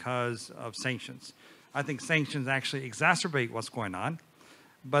do because of sanctions. I think sanctions actually exacerbate what's going on.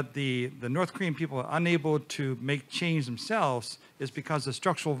 But the North Korean people are unable to make change themselves is because of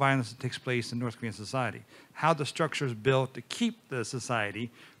structural violence that takes place in North Korean society. How the structure is built to keep the society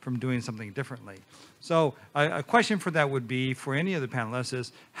from doing something differently. So a question for that would be, for any of the panelists,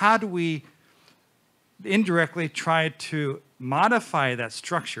 is how do we indirectly try to modify that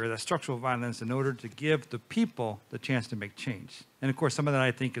structure, that structural violence, in order to give the people the chance to make change? And of course, some of that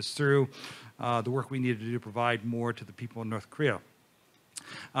I think is through the work we need to do to provide more to the people in North Korea.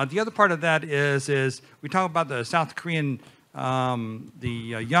 The other part of that is we talk about the South Korean,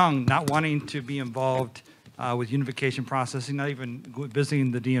 the young not wanting to be involved with unification processing, not even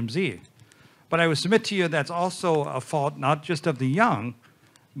visiting the DMZ. But I would submit to you that's also a fault not just of the young,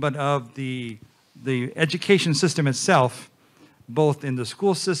 but of the education system itself, both in the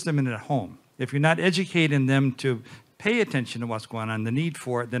school system and at home. If you're not educating them to pay attention to what's going on, the need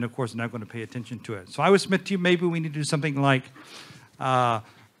for it, then of course they're not going to pay attention to it. So I would submit to you, maybe we need to do something like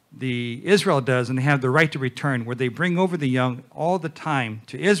the Israel does, and they have the right to return, where they bring over the young all the time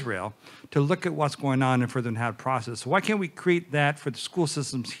to Israel to look at what's going on and for them to have process. So why can't we create that for the school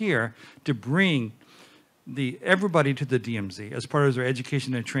systems here to bring everybody to the DMZ as part of their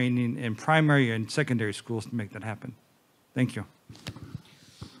education and training in primary and secondary schools to make that happen? Thank you.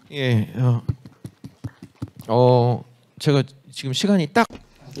 예, 제가 지금 시간이 딱.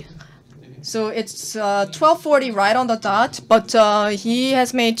 So it's 12:40 right on the dot, but he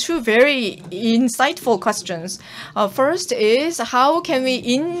has made two very insightful questions. First is, how can we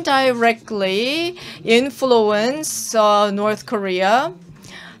indirectly influence North Korea?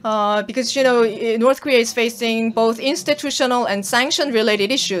 Because, you know, North Korea is facing both institutional and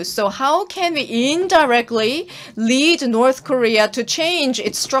sanction-related issues. So how can we indirectly lead North Korea to change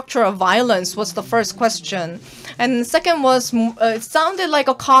its structure of violence was the first question. And the second was, it sounded like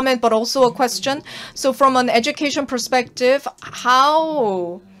a comment, but also a question. So from an education perspective,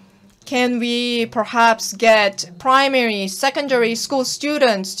 how can we perhaps get primary, secondary school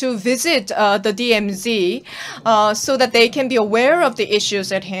students to visit the DMZ so that they can be aware of the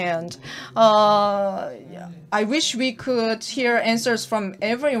issues at hand? I wish we could hear answers from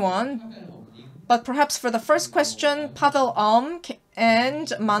everyone. But perhaps for the first question, Pavel and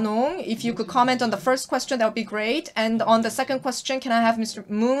Manong, if you could comment on the first question, that would be great. And on the second question, can I have Mr.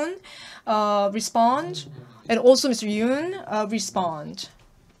 Moon respond? And also Mr. Yoon respond.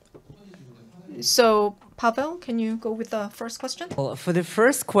 So, Pavel, can you go with the first question? Well, for the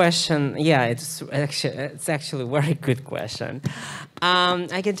first question, yeah, it's actually a very good question.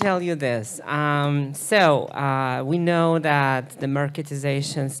 I can tell you this. We know that the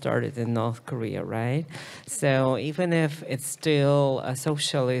marketization started in North Korea, right? So even if it's still a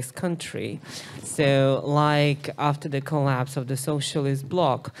socialist country, so like after the collapse of the socialist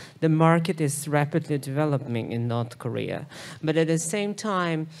bloc, the market is rapidly developing in North Korea. But at the same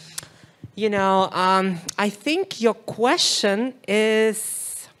time, you know, I think your question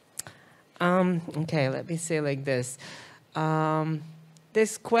is, okay, let me say like this.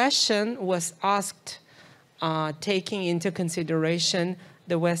 This question was asked taking into consideration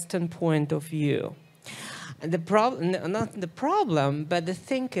the Western point of view. And the problem, not the problem, but the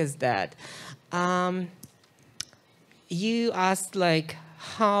thing is that you asked like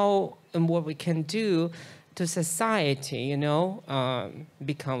how and what we can do to to society, you know,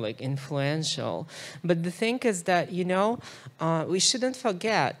 become like influential. But the thing is that, you know, we shouldn't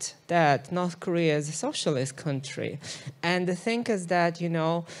forget that North Korea is a socialist country. And the thing is that, you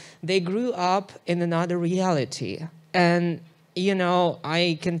know, they grew up in another reality. And you know,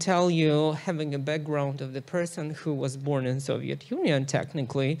 I can tell you, having a background of the person who was born in Soviet Union,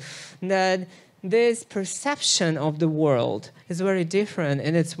 technically, that this perception of the world is very different,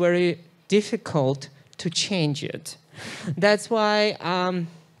 and it's very difficult to change it. That's why,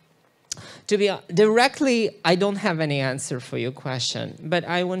 to be directly, I don't have any answer for your question, but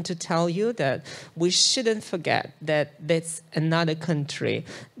I want to tell you that we shouldn't forget that that's another country.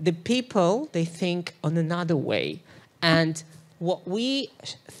 The people, they think on another way, and what we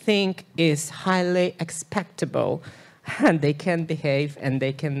think is highly expectable, and they can behave and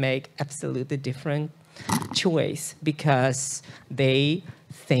they can make absolutely different choice because they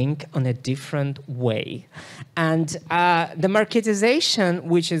think on a different way. And the marketization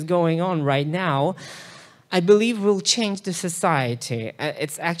which is going on right now, I believe will change the society.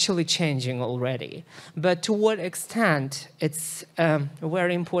 It's actually changing already. But to what extent, it's a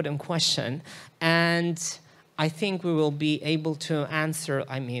very important question. And I think we will be able to answer,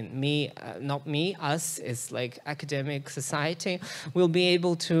 I mean, me, not me, us, is like academic society, will be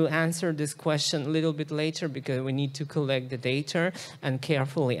able to answer this question a little bit later because we need to collect the data and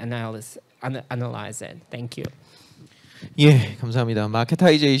carefully analyze it. Thank you. 예, 감사합니다.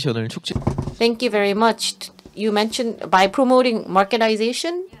 마케타이제이션을 촉진. Thank you very much. You mentioned by promoting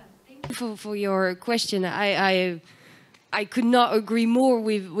marketization. For your question, I could not agree more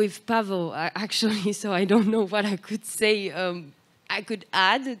with Pavel, actually, so I don't know what I could say. I could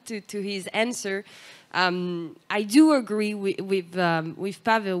add to his answer. I do agree with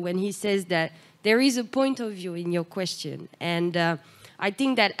Pavel when he says that there is a point of view in your question. And I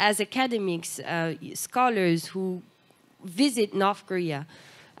think that as academics, scholars who visit North Korea,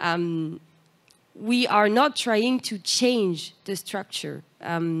 we are not trying to change the structure.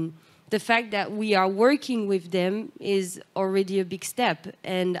 The fact that we are working with them is already a big step.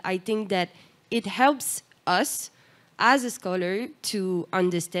 And I think that it helps us as a scholar to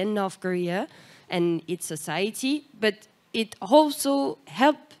understand North Korea and its society, but it also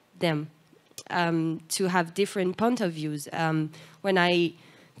helps them to have different point of views. When I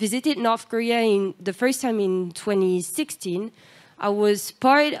visited North Korea the first time in 2016, I was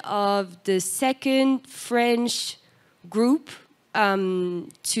part of the second French group to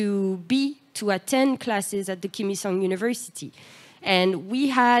attend classes at the Kim Il-sung University. And we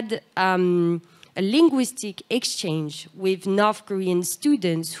had a linguistic exchange with North Korean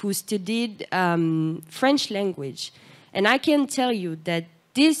students who studied French language. And I can tell you that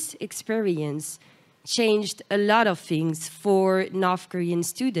this experience changed a lot of things for North Korean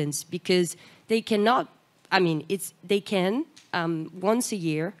students because they cannot, they can, once a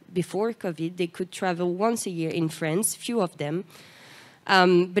year, before COVID, they could travel once a year in France, few of them.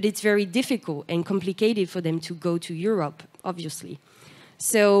 But it's very difficult and complicated for them to go to Europe, obviously.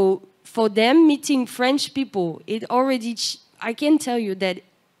 So for them, meeting French people, I can tell you that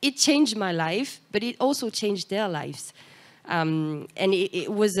it changed my life, but it also changed their lives. And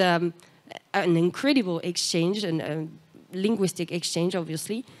it was an incredible exchange, and a linguistic exchange,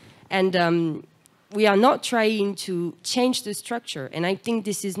 obviously. And we are not trying to change the structure. And I think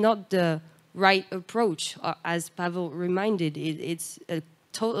this is not the right approach. As Pavel reminded, it's a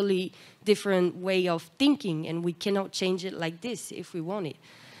totally different way of thinking, and we cannot change it like this if we want it.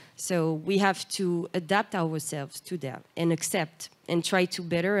 So we have to adapt ourselves to that and accept and try to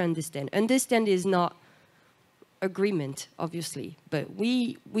better understand. Understand is not agreement, obviously, but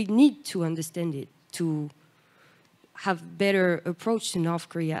we need to understand it to have better approach to North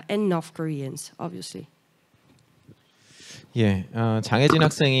Korea and North Koreans, obviously. 예, 장혜진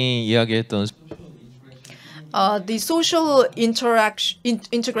학생이 이야기했던 the social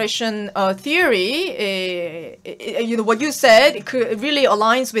integration theory, what you said really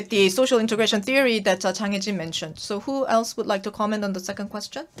aligns with the social integration theory that Chang Hye-jin mentioned. So who else would like to comment on the second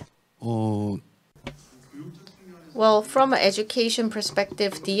question? Well, from an education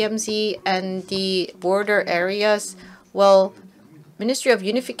perspective, DMZ and the border areas, well, Ministry of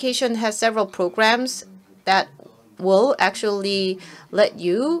Unification has several programs that will actually let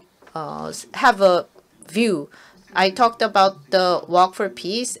you have a view. I talked about the Walk for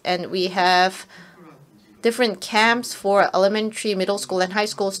Peace, and we have different camps for elementary, middle school, and high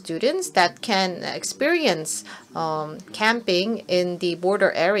school students that can experience camping in the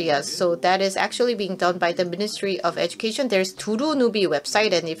border areas. So that is actually being done by the Ministry of Education. There's Turu Nubi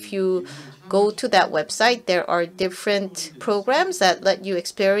website, and if you go to that website, there are different programs that let you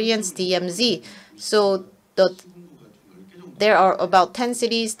experience DMZ. So there are about 10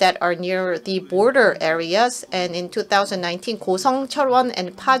 cities that are near the border areas, and in 2019, Gosong, Cheolwon,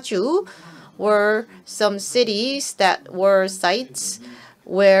 and Paju were some cities that were sites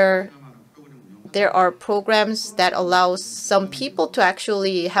where there are programs that allow some people to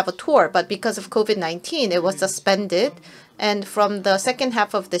actually have a tour, but because of COVID-19, it was suspended. And from the second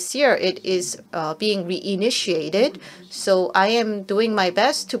half of this year, it is being reinitiated. So I am doing my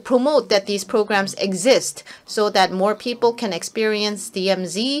best to promote that these programs exist so that more people can experience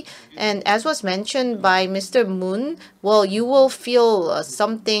DMZ. And as was mentioned by Mr. Moon, well, you will feel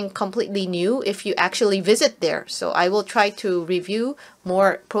something completely new if you actually visit there. So I will try to review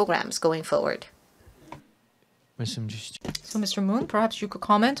more programs going forward. 말씀 주시죠. So, Mr. Moon, perhaps you could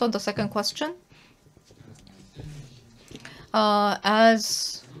comment on the second question.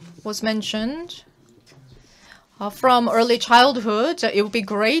 As was mentioned, from early childhood, it would be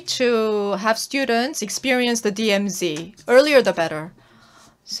great to have students experience the DMZ. Earlier, the better.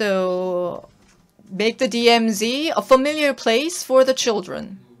 So make the DMZ a familiar place for the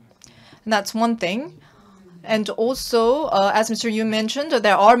children. And that's one thing. And also, as Mr. Yu mentioned,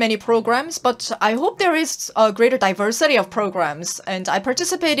 there are many programs, but I hope there is a greater diversity of programs. And I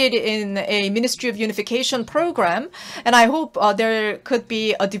participated in a Ministry of Unification program, and I hope there could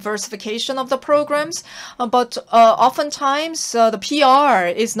be a diversification of the programs. But oftentimes, the PR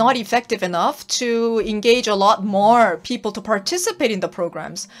is not effective enough to engage a lot more people to participate in the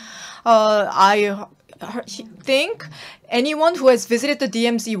programs. I think anyone who has visited the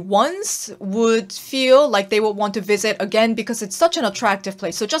DMZ once would feel like they would want to visit again because it's such an attractive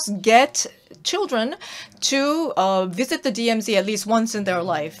place. So just get children to visit the DMZ at least once in their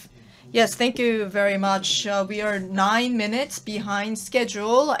life. Yes, thank you very much. We are 9 minutes behind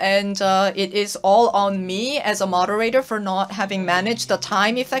schedule, and it is all on me as a moderator for not having managed the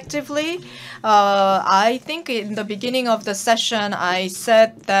time effectively. I think in the beginning of the session, I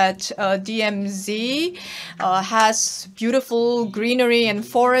said that DMZ has beautiful greenery and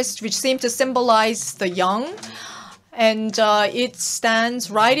forests, which seem to symbolize the young. And it stands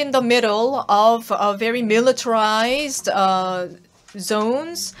right in the middle of very militarized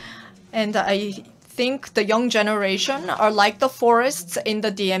zones. And I think the young generation are like the forests in the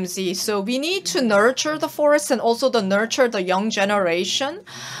DMZ. So we need to nurture the forests and also nurture the young generation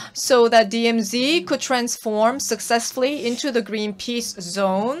so that DMZ could transform successfully into the Green Peace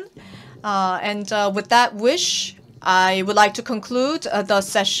Zone. And with that wish, I would like to conclude the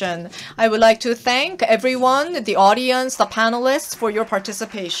session. I would like to thank everyone, the audience, the panelists for your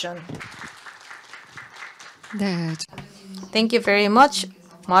participation. 네. Thank you very much,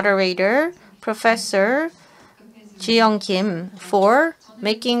 moderator, Professor Ji-young Kim, for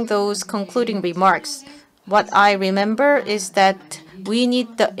making those concluding remarks. What I remember is that we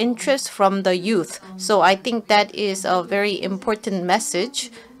need the interest from the youth. So I think that is a very important message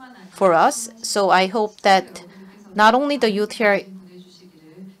for us. So I hope that not only the youth here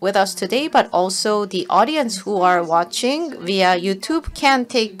with us today, but also the audience who are watching via YouTube can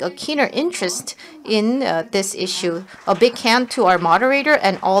take a keener interest in this issue. A big hand to our moderator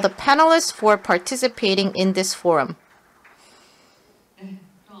and all the panelists for participating in this forum.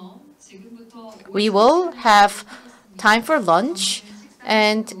 We will have time for lunch,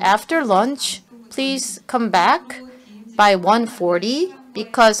 and after lunch, please come back by 1:40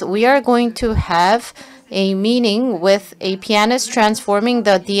 because we are going to have a meeting with a pianist transforming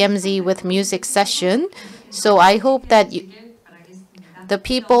the DMZ with music session. So I hope that the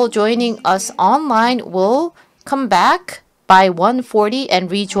people joining us online will come back by 1:40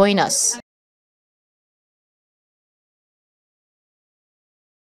 and rejoin us.